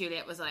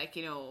Juliet was like,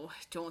 you know,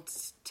 don't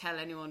tell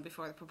anyone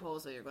before the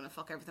proposal, you're going to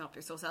fuck everything up,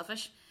 you're so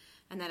selfish.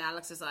 And then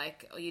Alex was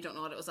like, oh, you don't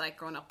know what it was like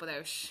growing up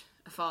without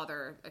a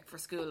father, like for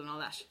school and all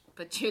that.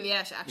 But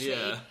Juliet actually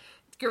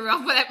grew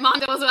up without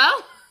Mondo as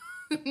well.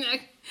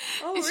 Like,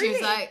 Oh, and she really?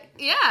 was like,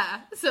 yeah.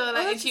 So like, Oh,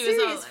 and that's she a was all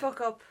serious like,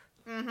 fuck up.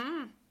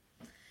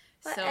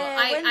 so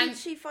when I'm did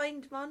she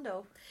find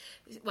Mondo?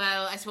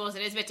 well, I suppose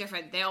it is a bit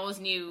different. They always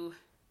knew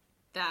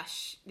that,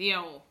 you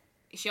know,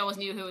 she always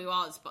knew who he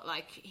was, but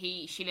like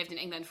she lived in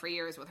England for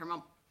years with her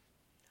mum.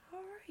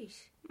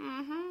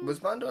 Alright.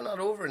 Was Mondo not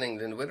over in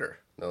England with her?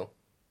 No.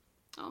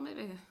 Oh,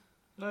 maybe.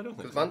 No, I don't think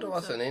Because so. Mondo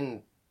wasn't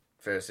in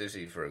Fair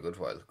City for a good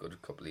while,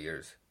 good couple of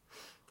years.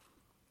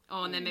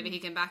 Oh, and then maybe he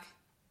came back.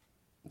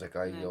 Like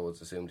I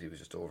always assumed he was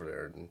just over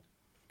there in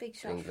Big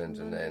shot. England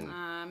from and London.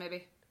 then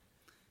Maybe.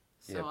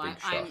 So Yeah, big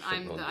shot from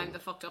I'm London. the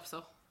fucked up.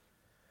 So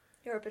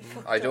You're a bit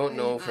fucked I up, don't eh?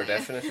 know for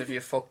definite if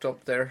you fucked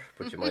up there,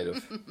 but you might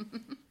have.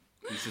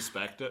 You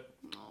suspect it?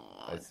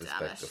 oh, I damn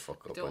suspect it. a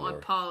fuck up Don't on want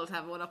your- Paul to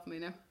have one up me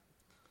now.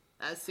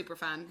 As a super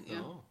fan, you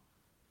know.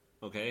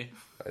 Oh. Okay.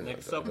 I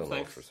Next don't up, know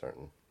thanks. for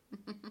certain.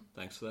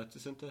 Thanks for that,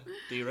 Jacinta.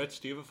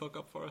 D-Rich, do you have a fuck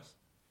up for us?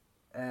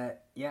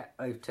 Yeah,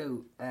 I have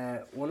two.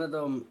 One of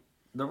them,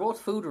 they're both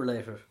food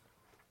related.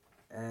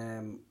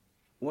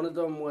 One of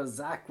them was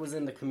Zach was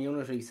in the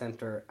community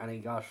centre and he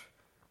got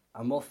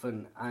a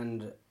muffin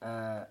and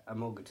a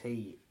mug of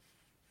tea,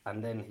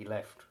 and then he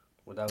left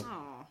without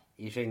Oh.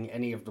 eating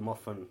any of the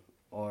muffin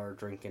or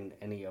drinking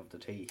any of the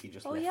tea. He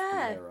just Oh, left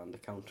yeah. them there on the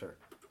counter.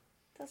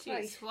 That's Jeez,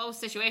 right. what was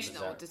the situation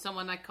though? Bizarre. Did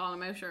someone like call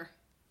him out or?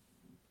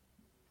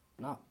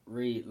 Not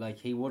really. Like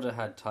he would have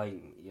had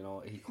time. You know,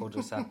 he could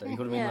have sat there. He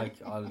could have been Yeah.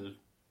 like,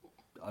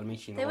 "I'll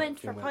meet you." in They about went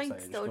a few for minutes,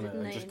 pints I'm though, just gonna-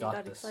 didn't I they? just And he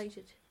got this.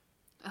 excited.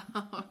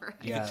 Alright.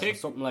 Yeah, take-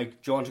 something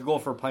like, "Do you want to go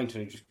for a pint?"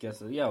 And he just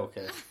gets it. Yeah,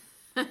 okay.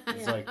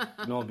 It's like,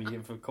 no, but you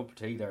have a cup of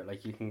tea there.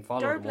 Like you can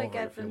follow Derb them like over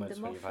in a few Evan, minutes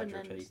the when you've had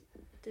muffin your and tea.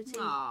 the tea.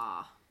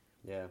 Aw.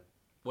 Yeah.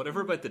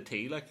 Whatever about the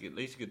tea, like, at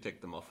least you could take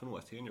the muffin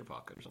with you in your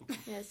pocket or something.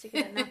 Yeah, stick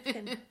it in a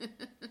napkin.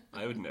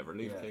 I would never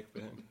leave Yeah. cake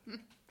behind.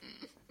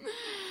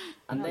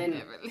 And then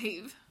Never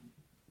leave.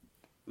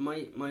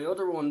 my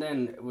other one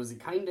then was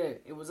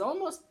it was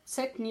almost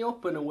setting you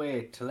up in a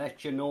way to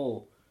let you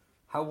know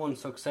how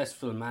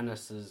unsuccessful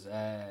Manus's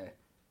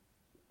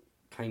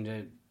kind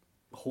of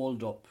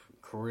hold up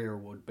career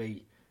would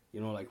be.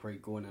 You know, like where you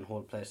go in and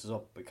hold places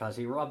up, because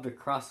he robbed a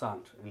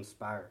croissant in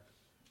Spar.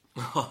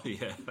 Oh,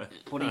 yeah.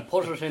 But he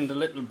put it in the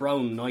little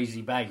brown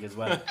noisy bag as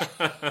well.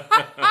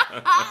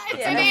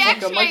 Did he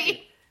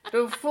actually?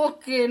 The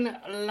fucking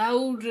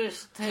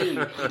loudest thing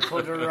he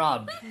could have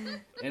robbed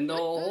in the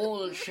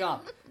whole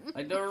shop.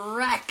 Like the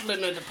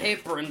rattling of the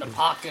paper in the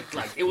pocket,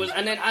 like it was,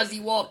 and then as he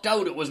walked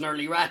out, it was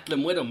nearly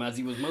rattling with him as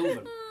he was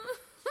moving.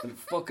 And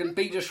fucking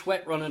bead of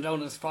sweat running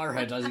down his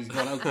forehead as he's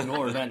going out the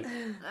door.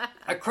 Then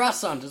a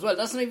croissant as well.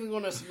 That's not even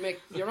going to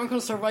make. You're not going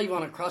to survive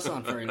on a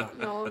croissant very long.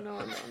 No.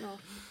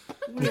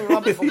 You're going to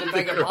rob a fucking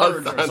bag of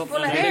porridge or something.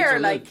 Full of hair,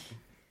 like.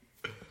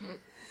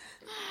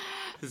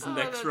 His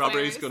next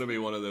robbery is going to be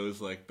one of those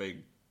like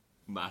big,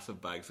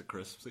 massive bags of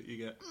crisps that you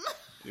get.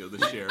 You know,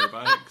 the share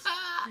bags.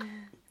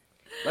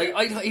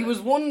 Like he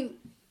was one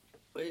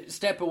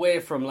step away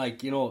from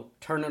like, you know,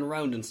 turning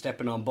around and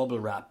stepping on bubble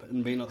wrap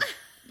and being,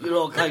 you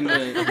know, kind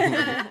of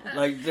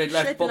like they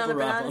left Slipping on bubble a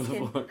wrap banana on the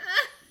skin. floor.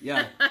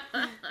 Yeah.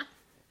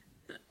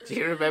 Do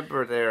you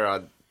remember there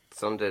on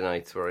Sunday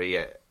nights where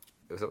it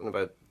was something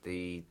about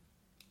he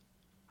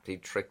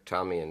tricked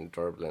Tommy and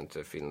Durble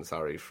into feeling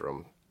sorry for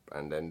him,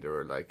 and then they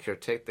were like, "Here,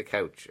 take the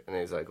couch," and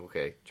he's like,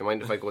 "Okay, do you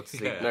mind if I go to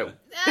sleep now?"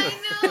 I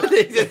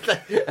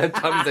know. And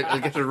Tommy's like, "I'll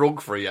get a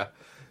rug for you."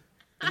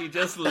 He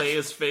just lay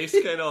his face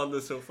kind of on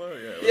the sofa.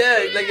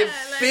 Yeah, like a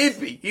like-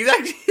 baby. He's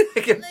actually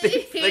like a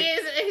baby.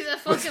 He's a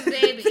fucking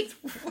baby.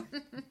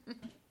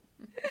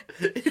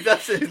 He's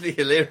absolutely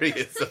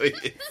hilarious. So he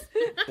is.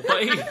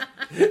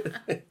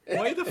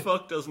 Why the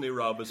fuck doesn't he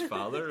rob his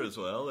father as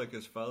well? Like,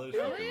 his father's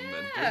fucking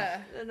mental.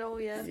 Yeah. I know,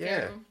 yeah.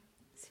 Yeah.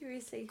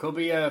 Seriously. Could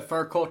be a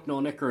fur coat, no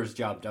knickers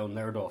job down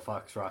there though,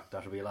 Fox Rock.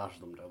 That'll be a lot of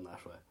them down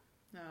that way.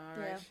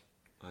 Alright.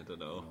 Yeah. I don't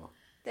know.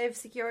 They have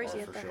security Oh,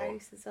 at for their sure.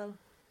 house as well.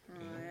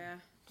 Oh, yeah.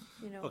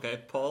 You know. Okay,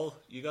 Paul,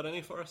 you got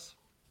any for us?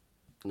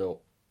 No.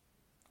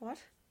 What?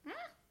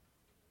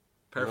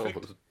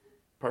 Perfect. No.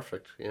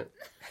 Perfect, yeah.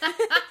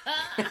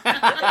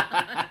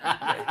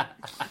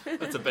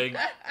 That's a big...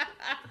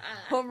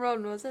 Home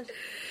run, was it?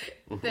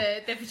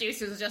 The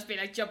producers will just be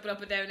like jumping up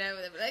and down now, and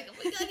they'll be like, "Oh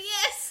my god,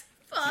 yes!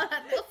 Paul,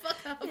 go fuck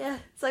up." Yeah.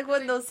 It's like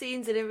one of those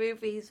scenes in a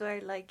movies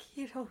where, like,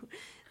 you know,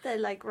 the,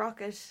 like,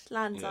 rocket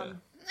lands Yeah.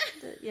 on.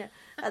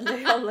 And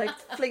they all, like,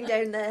 fling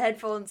down the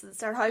headphones and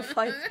start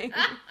high-fiving.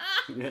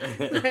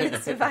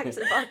 Listen back to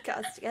the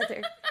podcast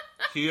together.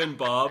 Hugh and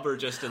Bob are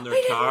just in their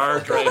car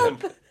driving...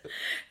 Woo!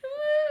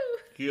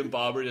 Hugh and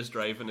Bob are just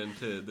driving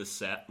into the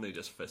set and they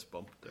just fist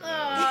bumped. They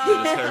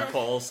just heard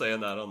Paul saying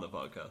that on the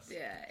podcast.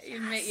 Yeah,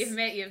 you've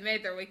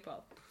made their week,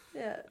 Paul.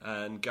 Yeah.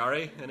 And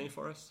Gary, any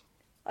for us?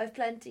 I've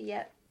plenty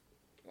yet.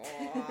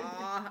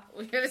 Aw,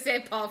 we're gonna say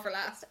Paul for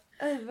last.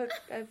 I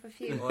have a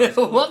few.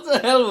 What the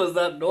hell was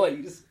that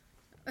noise?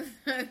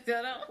 I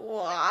don't know.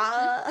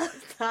 What?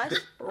 That?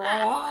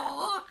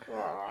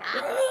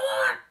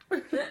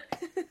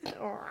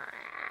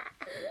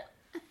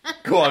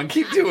 Go on,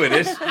 keep doing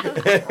it.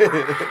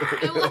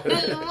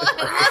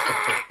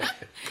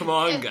 Come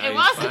on, guys. It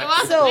wasn't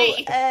So,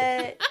 me.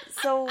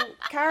 so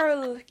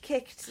Carol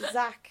kicked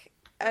Zach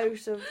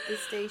out of the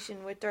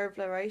station with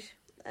Dervla, right?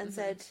 And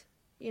said,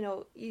 you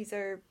know, yous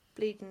are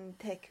bleeding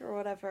thick or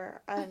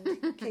whatever, and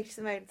kicked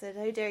them out and said,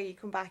 "How dare you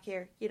come back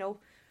here?" You know.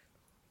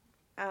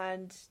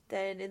 And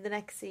then in the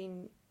next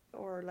scene,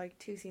 or like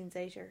 2 scenes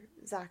later,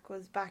 Zach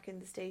was back in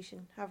the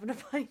station having a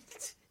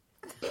pint.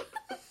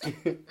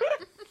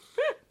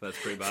 That's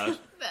pretty bad.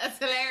 That's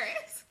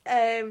hilarious.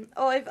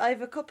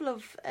 I've a couple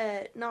of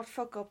not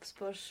fuck ups,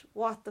 but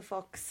what the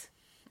fucks.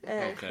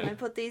 Okay. And I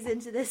put these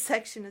into this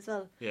section as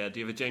well. Yeah, do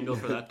you have a jingle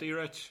for that,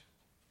 D-Rich?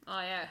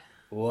 Oh yeah.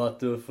 What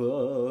the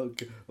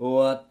fuck?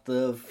 What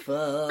the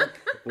fuck?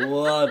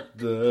 What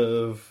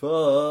the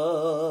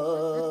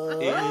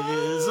fuck?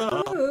 Is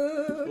a...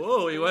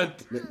 Whoa, he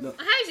went... No.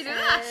 How'd you do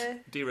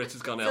that? D-Rich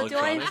has gone So do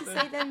I electronic have to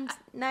there. say them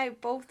now,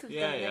 both of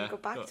Yeah, them, and yeah. then go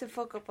back Go. to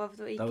fuck up of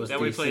the week? That was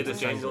Then we decent. play the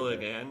jingle Okay.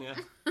 again, yeah.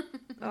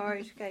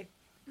 Alright, okay.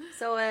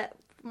 So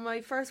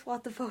my first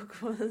what the fuck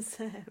was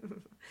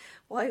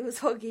why was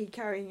Huggy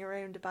carrying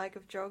around a bag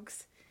of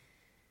drugs?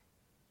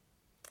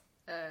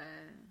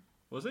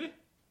 Was he?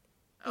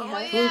 Oh Yeah.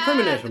 yeah. To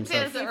incriminate the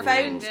himself. pills that He were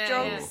found yeah,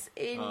 drugs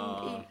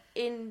Ah.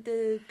 in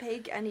the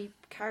pig and he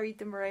carried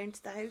them around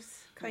to the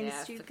house. Kind of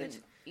yeah, stupid.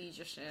 fucking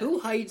Egypt, yeah. Who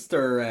hides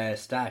their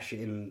stash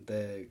in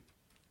the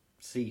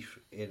seat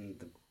in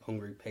the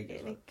Hungry Pig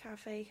as In well? a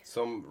cafe.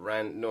 Some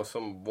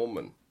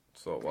woman.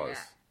 So it was.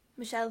 Yeah.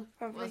 Michelle,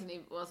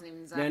 probably. Wasn't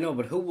even Zach. Yeah, I know,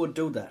 but who would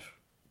do that?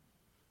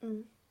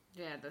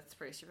 Yeah, that's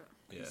pretty stupid.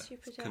 Yeah.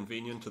 Stupid, It's yeah.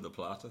 convenient to the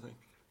plot, I think.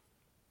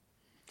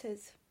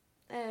 Tis.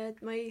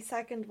 My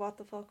second what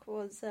the fuck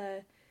was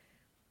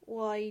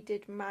why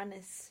did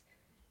Manus...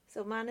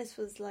 So Manus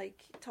was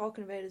like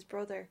talking about his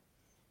brother,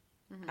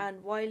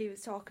 and while he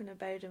was talking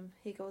about him,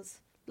 he goes,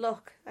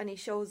 "Look," and he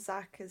shows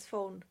Zach his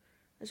phone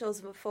and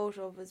shows him a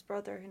photo of his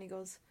brother, and he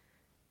goes,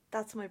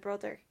 "That's my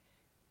brother.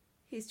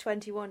 He's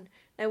 21."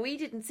 Now we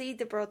didn't see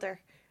the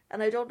brother,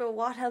 and I don't know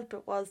what help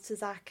it was to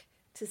Zach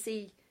to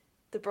see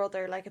the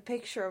brother, like a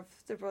picture of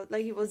the brother.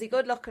 Like, was he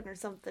good looking or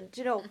something? Do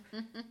you know?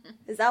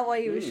 Is that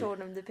why he was showing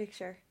him the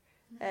picture?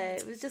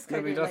 It was just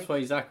kind Maybe of that's like,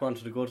 why Zach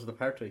wanted to go to the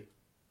party.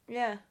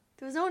 yeah,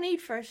 there was no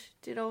need for it.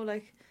 You know,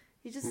 like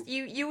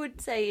you would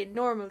say in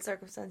normal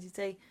circumstances, you'd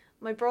say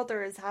my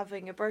brother is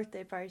having a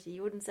birthday party.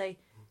 You wouldn't say,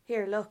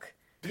 here, look,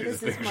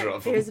 Here's a this is picture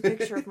of him." here's a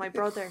picture of my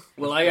brother.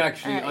 Well, I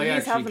actually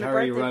he's having a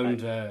carry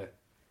birthday around.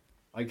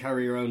 I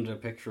carry around a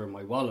picture in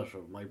my wallet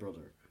of my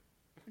brother.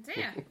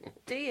 Yeah.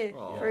 Do you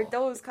Aw. for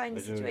those kind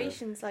of I do, yeah.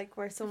 situations, like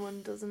where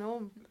someone doesn't know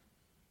him?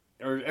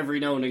 Or every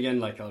now and again,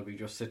 like I'll be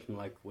just sitting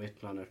like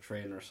waiting on a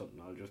train or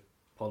something. I'll just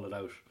pull it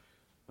out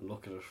and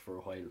look at it for a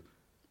while.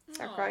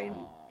 Start crying.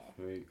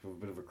 Maybe have a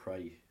bit of a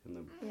cry in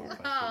the Yeah.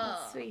 back,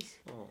 That's sweet.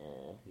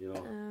 Oh. you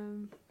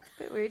know.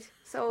 Bit weird.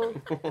 So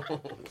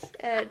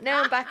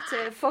now back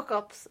to fuck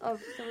ups of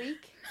the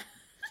week.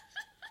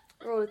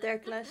 Roll it there,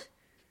 Colette.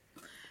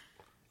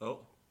 Oh.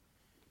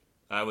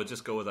 I would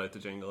just go without the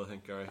jingle, I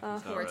think, Gary. Oh,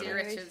 It's not Poor ready. dear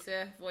Richard's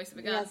voice of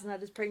a He gun. hasn't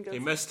had his Pringles. He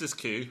missed his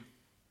cue.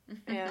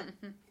 Yeah.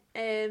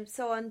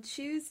 So on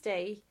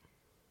Tuesday,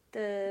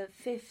 the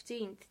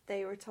 15th,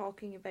 they were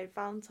talking about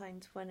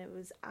Valentine's when it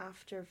was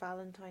after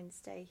Valentine's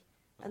Day.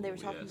 And they were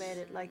talking yes. about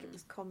it like it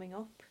was coming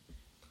up.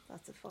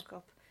 That's a fuck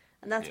up.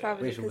 And that's Yeah.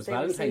 probably Wait, it because was they were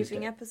Valentine's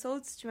saving Day?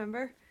 episodes. Do you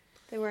remember?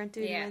 They weren't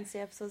doing Yeah. Wednesday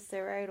episodes.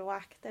 They were out of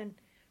whack then.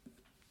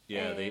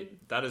 Yeah, Um,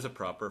 that is a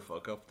proper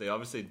fuck up. They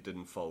obviously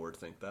didn't forward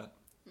think that.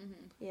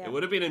 Yeah. It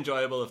would have been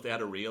enjoyable if they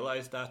had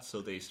realised that,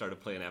 so they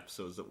started playing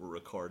episodes that were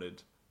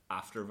recorded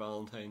after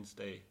Valentine's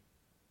Day.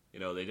 You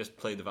know, they just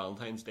played the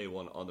Valentine's Day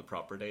one on the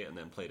proper day and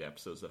then played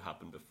episodes that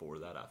happened before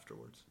that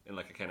afterwards. In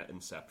like a kind of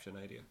Inception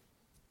idea.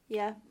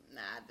 Yeah.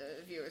 Nah,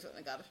 the viewers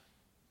wouldn't have got it.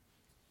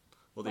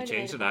 Well, they Might have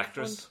changed made an it more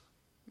actress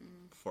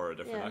for a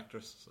different Yeah.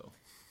 actress, so...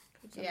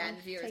 Could you Yeah, not and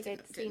the viewers take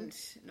out the scene?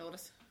 didn't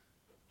notice.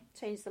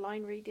 Change the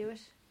line, redo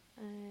it.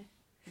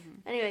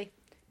 Anyway,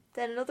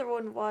 then another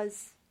one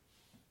was,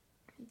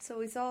 so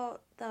we saw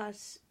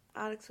that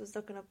Alex was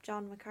looking up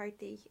John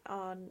McCarthy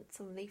on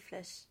some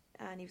leaflet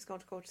and he was going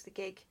to go to the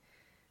gig,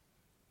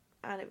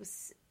 and it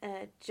was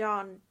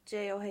John,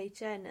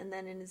 John, and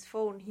then in his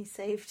phone he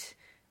saved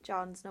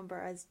John's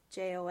number as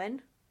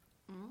Jon.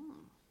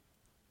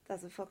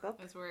 That's a fuck up.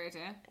 That's weird,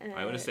 yeah.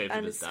 I would have saved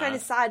and it as it's kind Dad.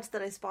 of sad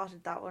that I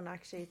spotted that one.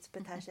 Actually, it's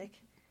pathetic.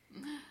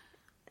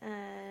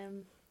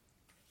 And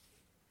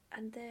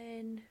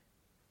then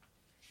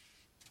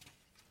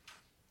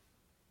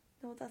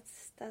no,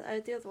 that's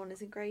that. The other one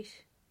isn't great.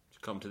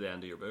 Come to the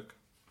end of your book.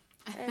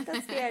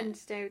 That's the end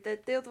now.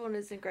 The other one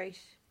isn't great.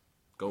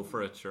 Go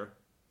for it, sure.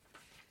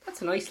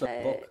 That's a nice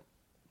little book.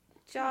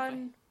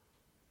 John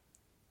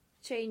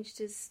changed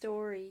his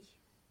story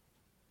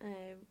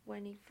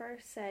when he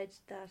first said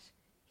that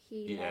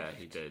he Yeah, left.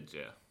 he did,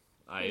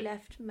 yeah. He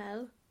left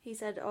Mel. He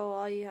said, "Oh,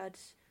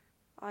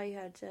 I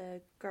had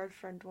a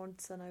girlfriend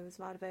once, and I was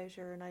mad about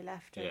her, and I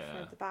left her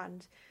Yeah. for the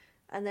band."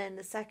 And then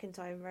the second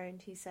time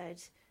round, he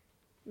said,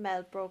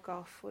 "Mel broke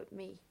off with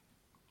me."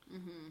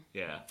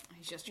 Yeah.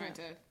 He's just trying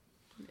to,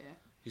 yeah.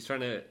 He's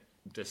trying to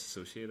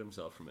disassociate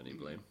himself from any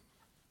blame.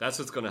 That's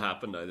what's going to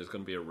happen now. There's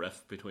going to be a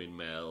rift between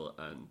Mel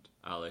and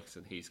Alex,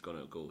 and he's going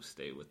to go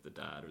stay with the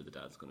dad, or the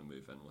dad's going to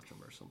move in with him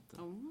or something.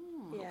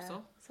 Oh, I Yeah, hope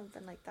so.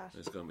 something like that.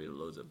 There's going to be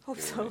loads of Hope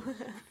so. boring-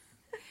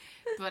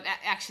 But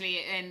actually,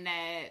 in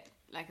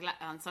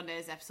on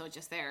Sunday's episode,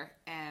 just there,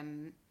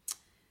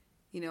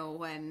 you know,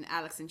 when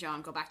Alex and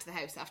John go back to the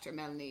house after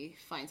Melanie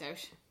finds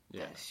out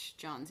Yeah. that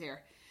John's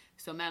here,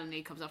 so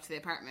Melanie comes up to the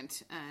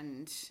apartment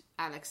and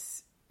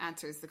Alex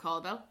answers the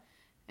call bell,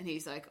 and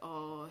he's like,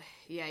 "Oh,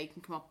 yeah, you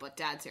can come up, but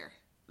Dad's here."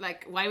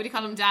 Like, why would he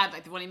call him Dad?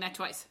 Like, they've only met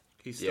twice.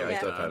 He's Yeah,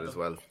 still I thought dad, that as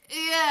well.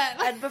 Yeah,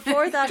 like, And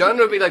before that, John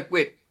would be like,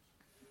 wait,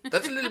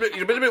 that's a little bit,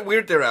 you're a bit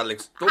weird there,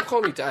 Alex. Don't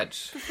call me Dad.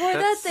 before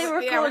that, they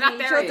were Yeah, we're calling not each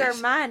there other yet.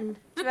 man. Do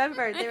you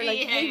remember? They were like,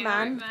 yeah, "Hey, you're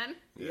man." right,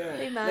 Yeah.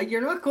 Hey, man. Like,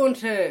 you're not going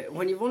to,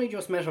 when you've only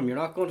just met him, you're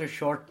not going to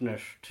shorten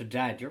it to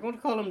Dad. You're going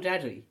to call him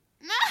Daddy.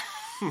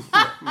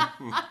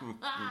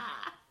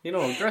 You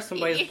know, address him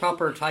by his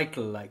proper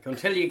title, like,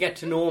 until you get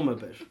to know him a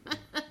bit.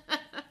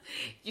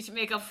 You should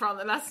make up for all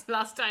the last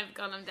time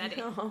calling him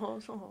Daddy. Oh,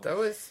 no. That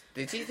was.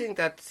 Did you think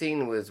that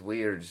scene was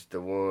weird?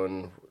 The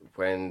one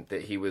when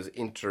he was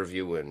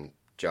interviewing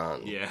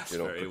John. Yeah, it's you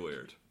know, very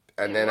weird.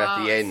 and It then at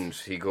was. the end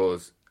he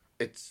goes,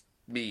 "It's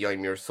me.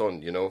 I'm your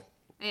son." You know.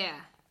 Yeah.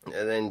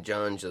 And then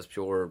John just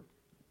pure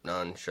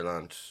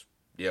nonchalant.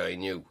 Yeah, I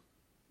knew.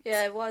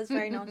 Yeah, it was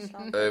very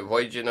nonchalant.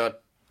 Why'd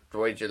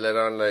you let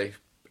on like?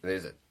 And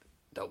is it?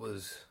 That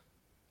was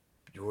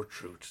your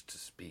truth to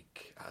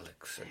speak,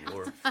 Alex, and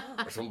your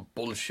or some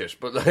bullshit.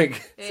 But like,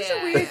 Such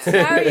a weird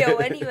scenario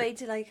anyway,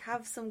 to like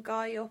have some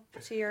guy up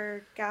to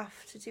your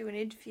gaff to do an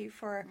interview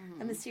for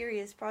a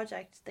mysterious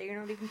project that you're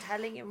not even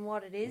telling him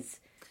what it is.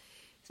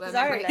 Well,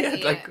 bizarre, remember, like-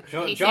 he, like,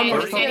 John- he John said,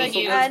 was he talking said to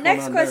he knew. someone else. Next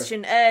going on there.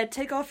 question.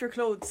 Take off your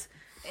clothes.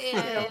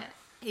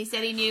 He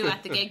said he knew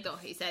at the gig though.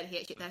 He said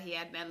that he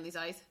had Melanie's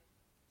eyes,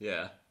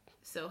 Yeah.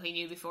 so he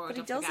knew before. But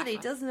he up to the doesn't. He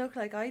gaffer. doesn't look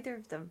like either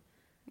of them.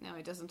 No,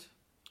 he doesn't.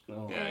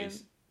 No. Yeah,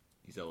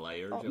 he's a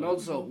liar, John. And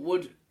also,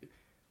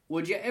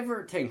 would you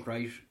ever think,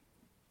 right?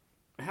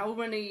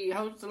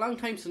 It's a long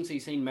time since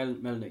he's seen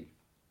Melanie.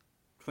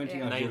 20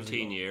 Yeah. odd years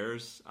 19 ago.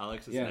 years.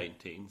 Alex is Yeah.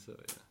 19, so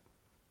yeah.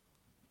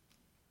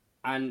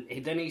 And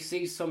then he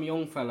sees some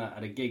young fella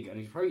at a gig, and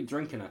he's probably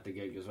drinking at the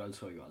gig as well,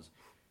 so he was.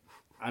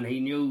 And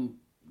he knew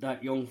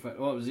that young fella,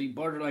 what was he,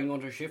 borderline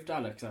going to shift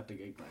Alex at the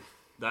gig? Like,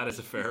 That is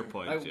a fair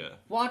point, yeah.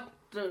 What?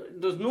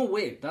 There's no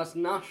way. That's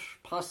not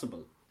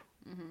possible.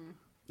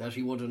 That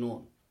he would have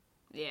known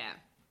Yeah.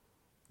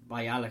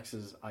 by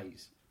Alex's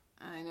eyes.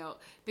 I know.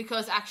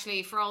 Because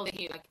actually, for all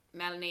the like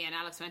Melanie and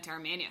Alex went to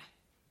Armenia.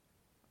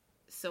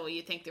 So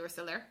you think they were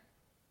still there?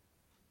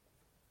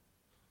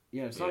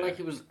 Yeah, it's not Yeah. like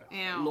he was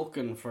Yeah.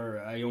 looking for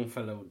a young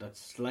fellow that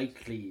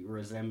slightly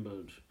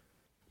resembled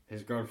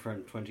his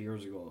girlfriend 20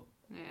 years ago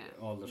Yeah.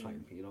 all the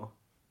time, you know?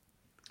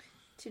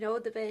 Do you know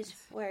the bit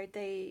where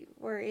they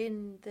were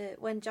in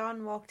when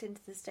John walked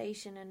into the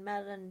station and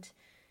Mel and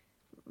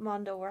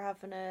Mondo were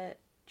having a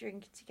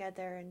drink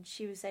together and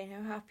she was saying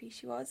how happy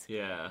she was?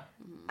 Yeah.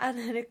 And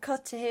then it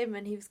cut to him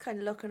and he was kind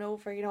of looking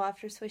over, you know,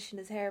 after swishing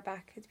his hair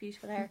back, his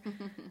beautiful hair.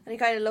 And he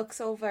kind of looks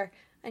over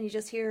and you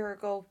just hear her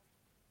go,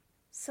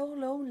 so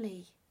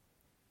lonely.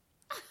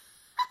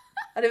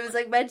 And it was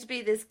like meant to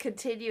be this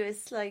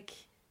continuous, like,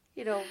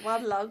 you know,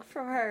 monologue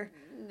from her.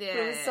 Yeah. But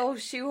it was so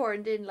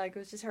shoehorned in, like it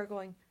was just her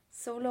going,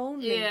 so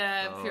lonely.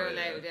 Yeah, Oh, pure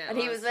yeah. loud. Yeah, And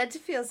he was meant to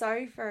feel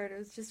sorry for her. It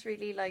was just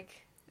really like...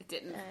 It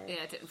didn't.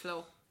 It didn't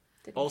flow.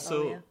 didn't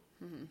Also, flow,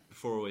 yeah.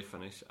 before we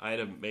finish, I had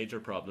a major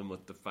problem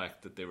with the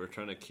fact that they were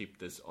trying to keep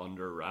this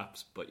under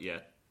wraps, but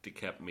yet they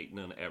kept meeting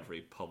in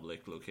every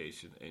public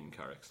location in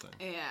Carrickstown.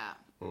 Yeah.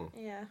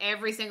 Yeah.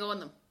 Every single one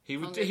of them.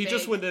 He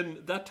just went in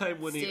that time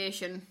when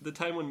Station. the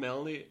time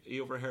when he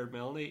overheard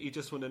Melanie, he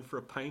just went in for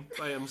a pint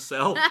by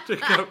himself to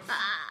go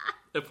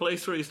a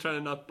place where he's trying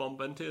to not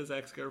bump into his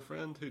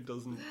ex-girlfriend who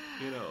doesn't,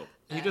 you know,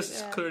 he just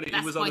Yeah. clearly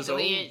That's he was the on point his though, own.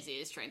 he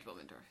is trying to bump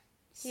into her.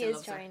 He Still is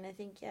loves her. trying, I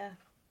think, yeah.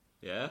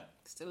 Yeah,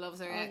 Still loves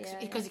her. Oh, yeah,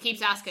 Because yeah. he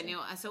keeps asking, you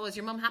know, so is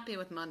your mum happy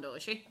with Mondo,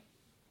 is she?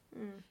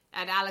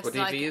 And Alex But is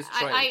if like, he is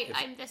trying-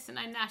 I'm this and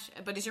I'm that.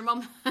 But is your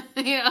mum,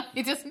 you know,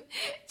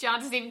 John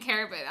doesn't even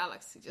care about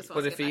Alex. He just wants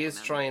But to if get he back is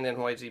with trying, then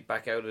why did he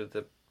back out of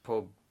the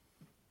pub,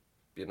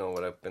 you know,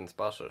 without being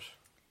spotted?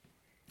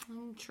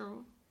 Melanie.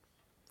 True.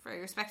 Very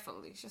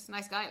respectful. He's just a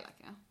nice guy, like,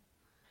 you know.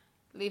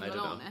 Leave I him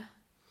don't alone, know.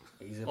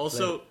 eh? He's a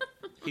also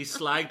he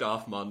slagged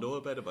off Mondo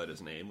a bit about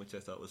his name, which I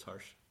thought was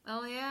harsh,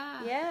 Oh,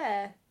 yeah.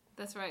 Yeah.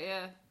 That's right,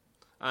 yeah.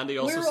 and he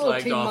also We're all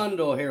slagged Team off.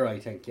 Mondo here, I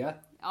think, yeah?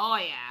 Oh,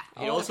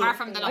 yeah. He also- Apart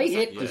from the I love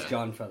hate song. this Yeah.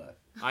 John fella.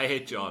 I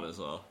hate John as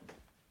well.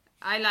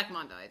 I like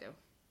Mondo, I do.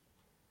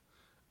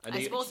 And I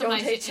he- suppose Don't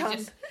sometimes hate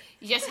John.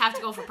 you just have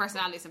to go for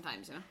personality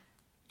sometimes, you know?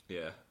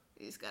 yeah.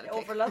 You just gotta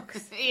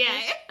Overlooks.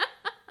 Yeah.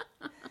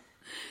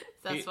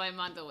 That's He- why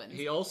Mondo wins.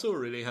 He also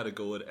really had a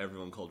go at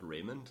everyone called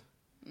Raymond.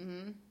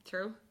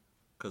 True.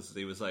 Because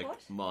he was like, What?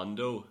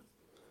 Mondo.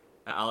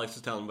 Alex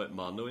was telling him about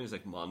Mondo, and he's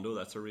like, Mondo,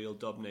 that's a real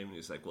dub name. And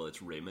he's like, well,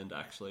 it's Raymond,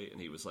 actually. And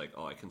he was like,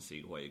 oh, I can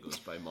see why he goes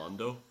by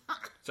Mondo.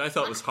 So I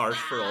thought it was harsh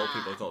for all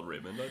people called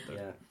Raymond out there.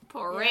 Yeah.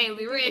 Poor Yeah, Ray will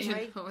be you're raging.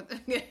 right.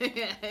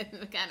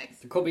 Mechanics.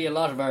 There could be a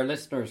lot of our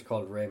listeners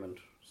called Raymond,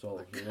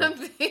 so, you know.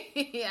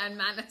 Yeah, and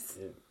Manus.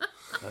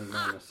 Yeah. And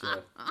Manus,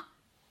 yeah.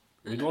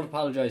 We don't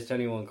apologise to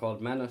anyone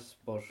called Manus,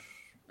 but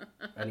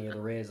any of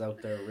the Rays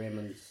out there,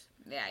 Raymonds,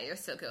 Yeah, you're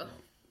so cool.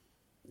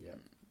 yeah.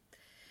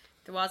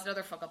 There was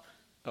another fuck up.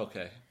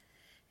 Okay.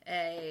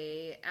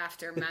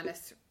 After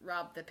Manus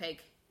robbed the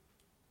pig,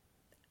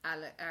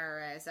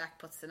 Zach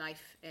puts the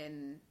knife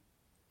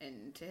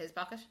into his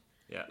pocket.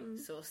 Yeah.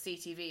 So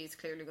CTV is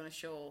clearly going to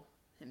show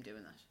him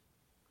doing that.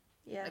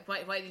 Yeah.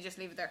 Like, why did you just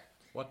leave it there?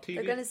 What They're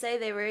TV? going to say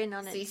they were in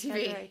on it CTV.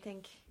 together, I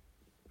think.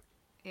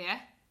 Yeah.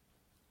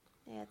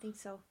 Yeah, I think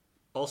so.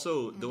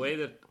 Also, the way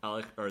that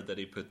that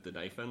he put the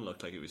knife in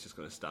looked like he was just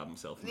going to stab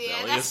himself in the Yeah,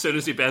 belly that's- as soon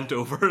as he bent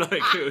over.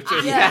 Like, it was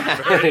just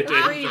Yeah. very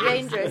Really dangerous.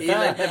 dangerous. He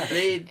let the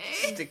blade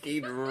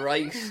sticking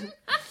right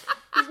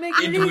He's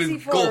making into it easy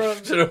his for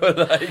gut, him. you know,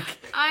 like.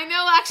 I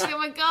know, actually. Oh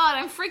my god,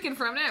 I'm freaking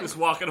for him now. Just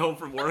walking home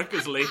from work,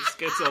 his lace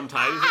gets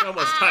untied. He's like, how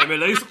much time I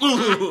lose?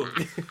 Ooh.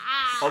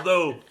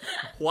 Although,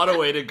 what a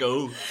way to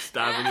go,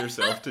 stabbing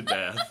yourself to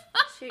death.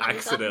 Shooting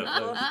yourself in the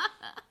Accidentally.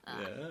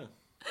 foot. Yeah,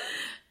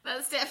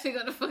 That's definitely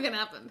going to fucking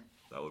happen.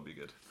 that would be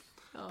good.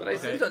 But I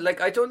still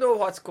don't, I don't know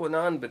what's going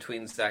on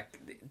between Zach.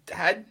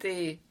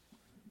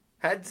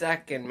 Had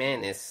Zach and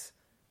Menace,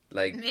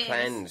 Menace.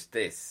 planned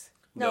this?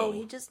 No, No.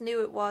 he just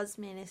knew it was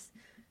Menace.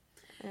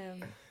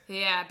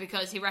 Yeah,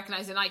 because he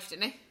recognised the knife,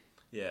 didn't he?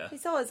 Yeah. He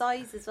saw his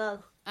eyes as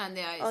well. And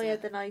the eyes. Oh, yeah. yeah,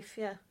 the knife,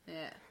 yeah.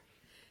 Yeah.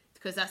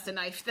 Because that's the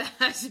knife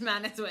that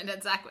Manus went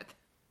at Zach with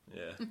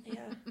Yeah.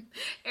 Yeah.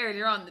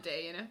 earlier on the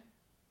day, you know?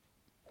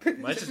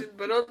 Imagine-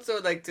 But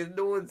also, did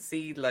no one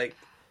see,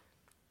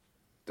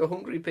 the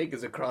Hungry Pig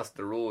is across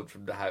the road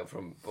from the house,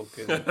 from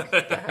fucking the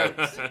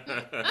house.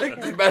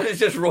 The man has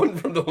just run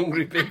from the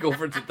Hungry Pig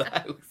over to the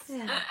house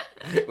Yeah.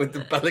 with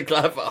the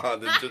balaclava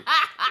on and just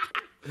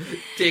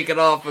take it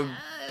off and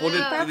put it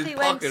in Probably his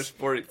went- pocket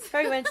for it. So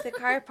he went to the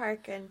car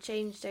park and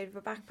changed out of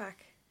a backpack.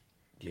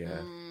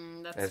 Yeah.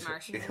 That's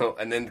smart. You know,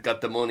 and then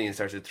got the money and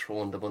started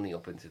throwing the money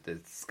up into the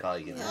sky.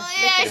 You know, Oh,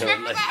 yeah, I you know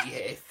remember that.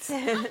 yes,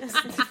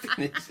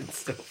 finish and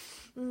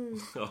stuff.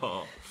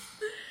 Oh,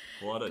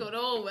 what a Good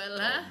old Will,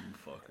 huh? dumb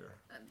fucker.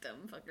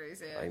 Dumb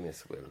fuckers, I yeah.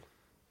 miss Will.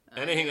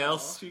 Anything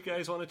else you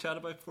guys want to chat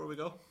about before we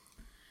go?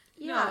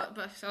 Yeah. No,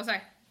 but,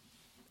 sorry.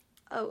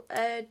 Oh,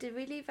 did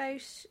we leave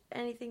out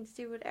anything to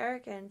do with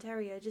Erica and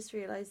Terry? I just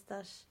realised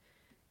that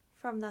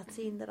from that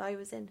scene that I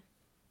was in.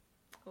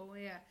 Oh,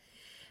 yeah.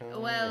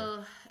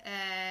 Well,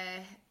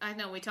 I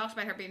know, we talked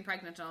about her being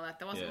pregnant and all that.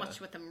 There wasn't Yeah. much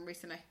with them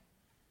recently.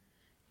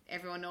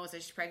 Everyone knows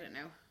that she's pregnant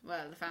now.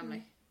 Well, the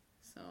family.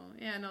 So,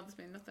 yeah, no, there's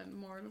been nothing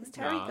more. Is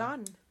Terry Nah.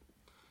 gone?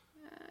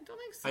 I don't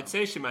think so. I'd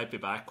say she might be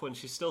back when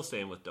she's still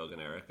staying with Doug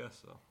and Erica,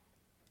 so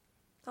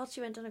Thought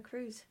she went on a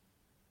cruise.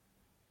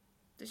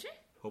 Did she?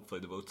 hopefully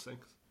the boat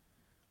sinks.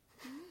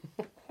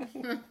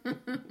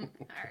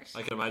 Harsh.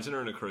 I can imagine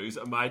her on a cruise.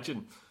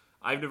 Imagine,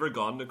 I've never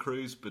gone on a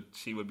cruise, but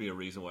she would be a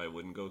reason why I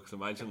wouldn't go. Because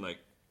imagine, like,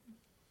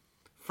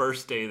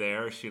 first day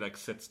there, she, like,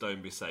 sits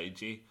down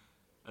beside you,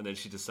 and then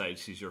she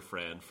decides she's your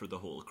friend for the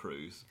whole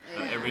cruise.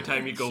 And every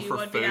time you go She for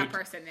would food, be that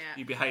person, yeah.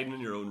 you'd be hiding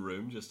in your own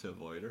room just to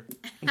avoid her.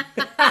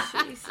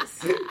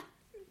 Jesus.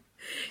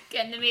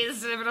 Getting the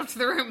meals delivered up to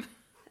the room.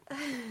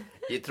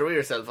 You throw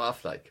yourself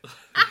off, like.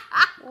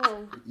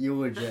 Whoa. You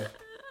would, yeah.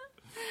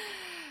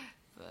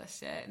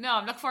 But, no,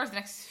 I'm looking forward to the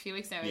next few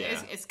weeks now.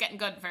 Yeah. It's getting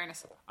good, in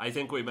fairness. I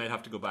think we might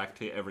have to go back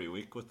to every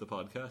week with the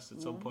podcast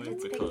at some point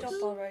It's picked because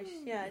up all right.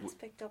 Yeah, it's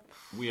picked up.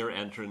 we are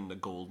entering the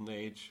golden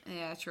age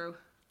Yeah, true.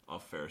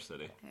 of Fair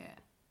City.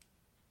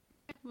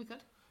 Yeah. We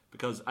could.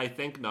 Because I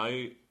think now,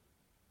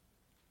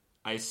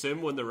 I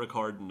assume when they're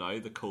recording now,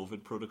 the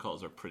COVID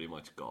protocols are pretty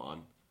much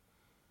gone.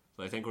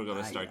 So I think we're going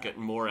to start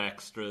getting more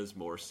extras,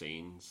 more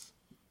scenes.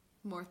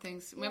 More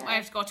things. We might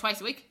have to go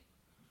twice a week.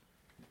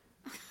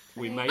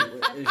 We might,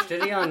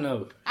 Steady on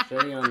now.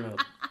 Steady on now.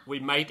 we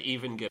might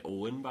even get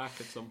Owen back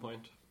at some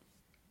point.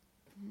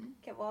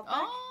 Get what back?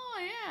 Oh,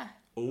 yeah.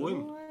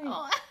 Owen,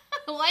 Oh,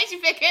 why did you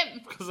pick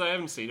him? because I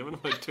haven't seen him in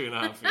about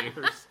 2.5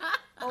 years.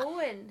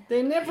 Owen.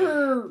 They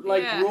never,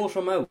 like, Yeah. wrote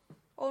him out.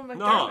 Owen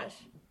No, McDermott.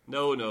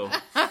 no,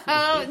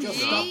 Oh, Just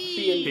stop gee.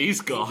 being... he's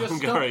gone, just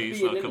stop Gary.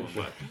 He's being not in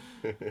coming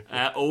it.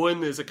 back.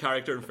 Owen is a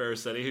character in Fair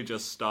City who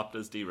just stopped,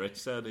 as D. Rich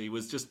said. He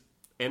was just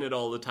in it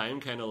all the time,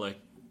 kind of like.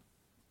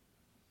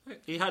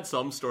 He had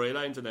some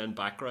storylines and then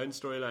background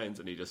storylines,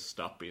 and he just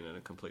stopped being in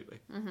it completely.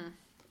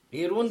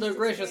 He had one of the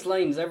greatest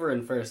lines ever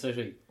in Fair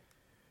City.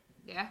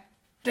 Yeah.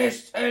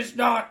 This is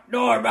not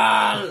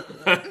normal!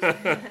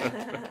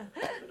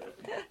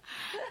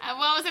 And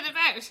what was it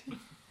about?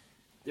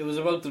 It was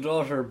about the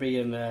daughter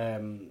being a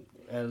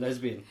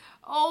lesbian.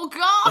 Oh,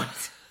 God.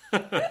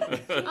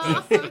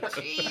 Oh,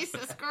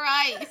 Jesus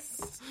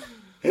Christ.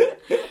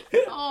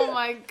 Oh,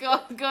 my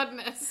God,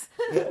 goodness.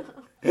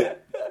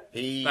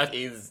 He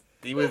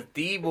was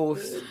the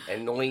most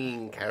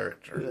annoying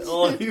character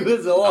Oh, he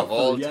was awful. of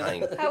all yeah.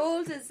 time. How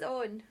old is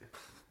Owen?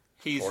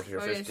 He's 40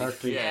 or 50.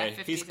 30. yeah,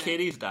 50s he's now.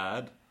 Katie's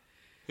dad,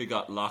 who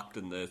got locked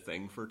in the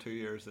thing for 2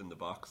 years in the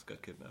box,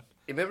 got kidnapped.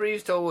 Remember he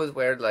used to always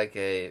wear like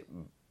a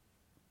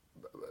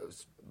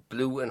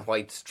blue and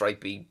white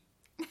stripy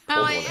Oh,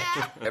 polo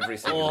yeah. every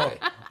single Oh, day.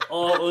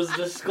 oh, it was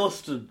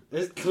disgusting.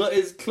 His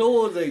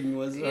clothing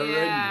was horrendous.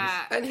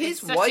 Yeah. And his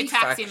It's such a wife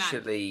taxi man.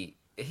 actually,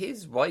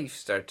 his wife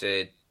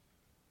started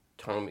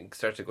going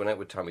out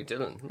with Tommy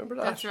Dillon. Remember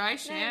that? That's right.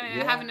 Yeah.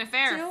 Yeah. Having an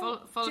affair. Do you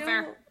know- Full do you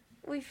affair. know-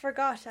 We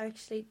forgot,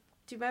 actually.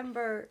 Do you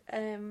remember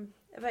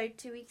about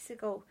 2 weeks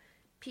ago,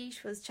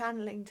 Pete was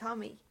channeling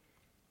Tommy?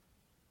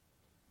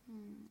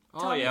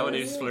 Oh yeah, when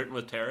he was was- flirting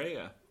with Terry,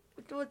 yeah.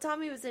 Well,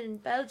 Tommy was in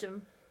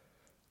Belgium,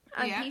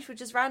 and Yeah. Pete would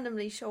just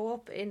randomly show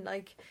up in,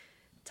 like,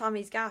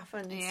 Tommy's gaff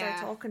and Yeah.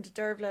 start talking to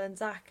Dervla and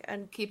Zach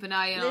and Keep an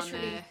eye on.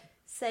 literally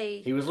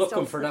say He was looking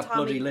stuff for that that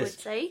Tommy bloody would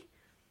list. say.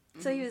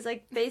 So he was,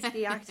 like,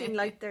 basically acting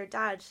like their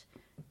dad.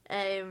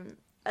 And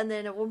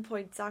then at one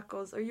point, Zach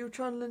goes, "Are you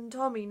channeling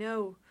Tommy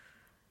now?"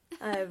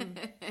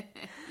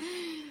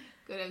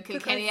 Good old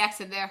Kilkenny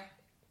accent there.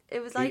 It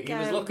was He, like he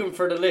was looking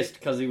for the list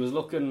because he was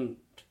looking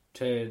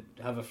to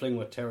have a fling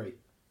with Terry.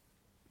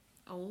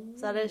 Oh.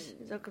 Is that it?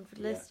 He's looking for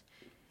the list.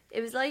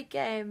 It was like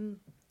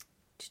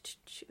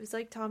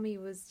Tommy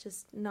was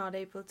just not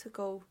able to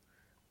go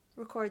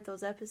record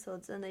those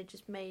episodes, and they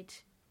just made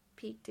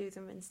Pete do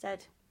them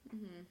instead.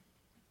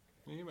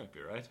 You might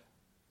be right.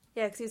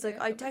 Yeah, because he was like,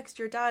 "I text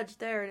your dad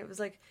there," and it was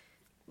like,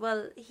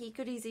 well, he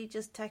could easily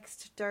just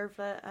text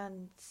Dervla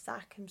and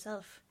Zach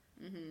himself.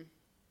 You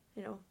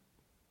know,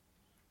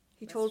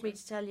 he told me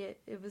to tell you.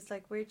 It was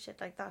like weird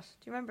shit like that.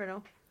 Do you remember?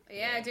 No.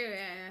 Yeah, I do.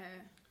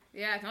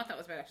 Yeah, I thought that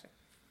was bad actually.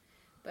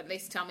 But at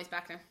least Tommy's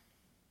back now.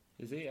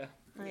 Is he? Yeah.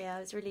 Oh yeah, I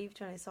was relieved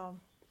when I saw him.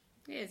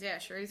 He is, yeah,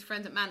 sure. He's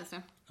friends at Manus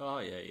now. Oh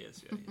yeah, he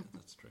is. Yeah,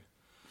 that's true.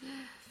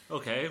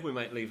 Okay, we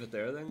might leave it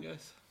there then,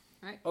 guys.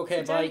 Right. Okay,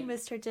 Sit down, bye.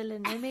 Mr.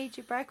 Dillon. I made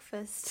you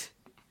breakfast.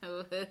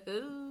 Let's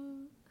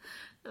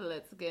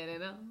get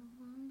it on.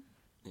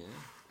 Yeah.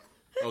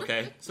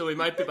 Okay, so we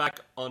might be back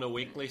on a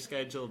weekly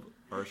schedule,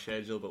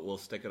 but we'll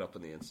stick it up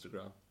on the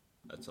Instagram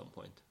at some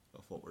point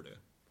of what we're doing.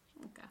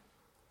 Okay.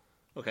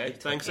 Okay,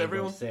 thanks I'm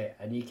everyone. gonna say,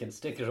 and you can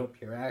stick it up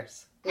your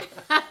arse.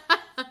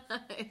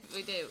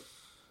 We do.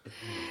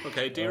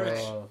 Okay, dear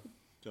Rich.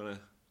 Do you want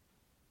to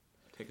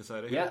take us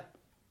out of here?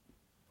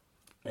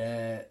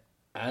 Yeah.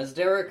 As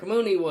Derek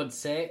Mooney would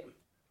say,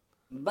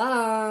 bye.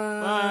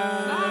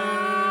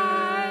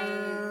 Bye.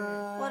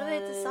 What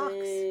about the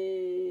socks?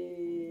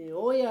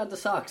 Oh yeah, the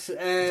socks.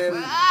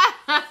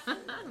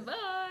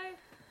 Bye.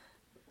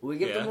 We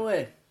give them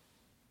away.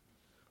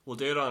 We'll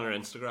do it on our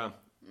Instagram.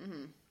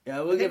 Yeah,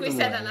 we'll I give think we them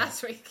said away. that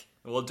last week.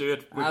 We'll do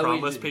it. We we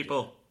promise, did.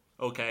 people.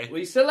 Okay.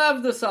 We still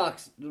have the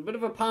socks. There's a bit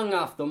of a pong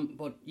off them,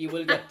 but you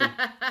will get them.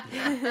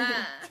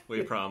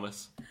 We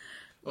promise.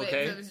 Wait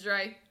Okay. until it's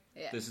dry.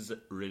 Yeah. This is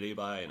really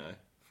bye now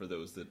for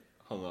those that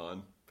hung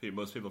on.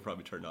 Most people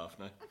probably turned off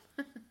now.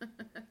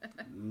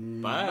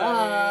 Bye.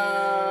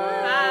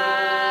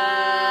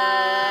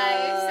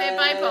 Bye. Say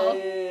bye, Paul.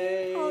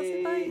 Paul,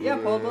 say bye. Yeah,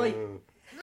 Paul, bye.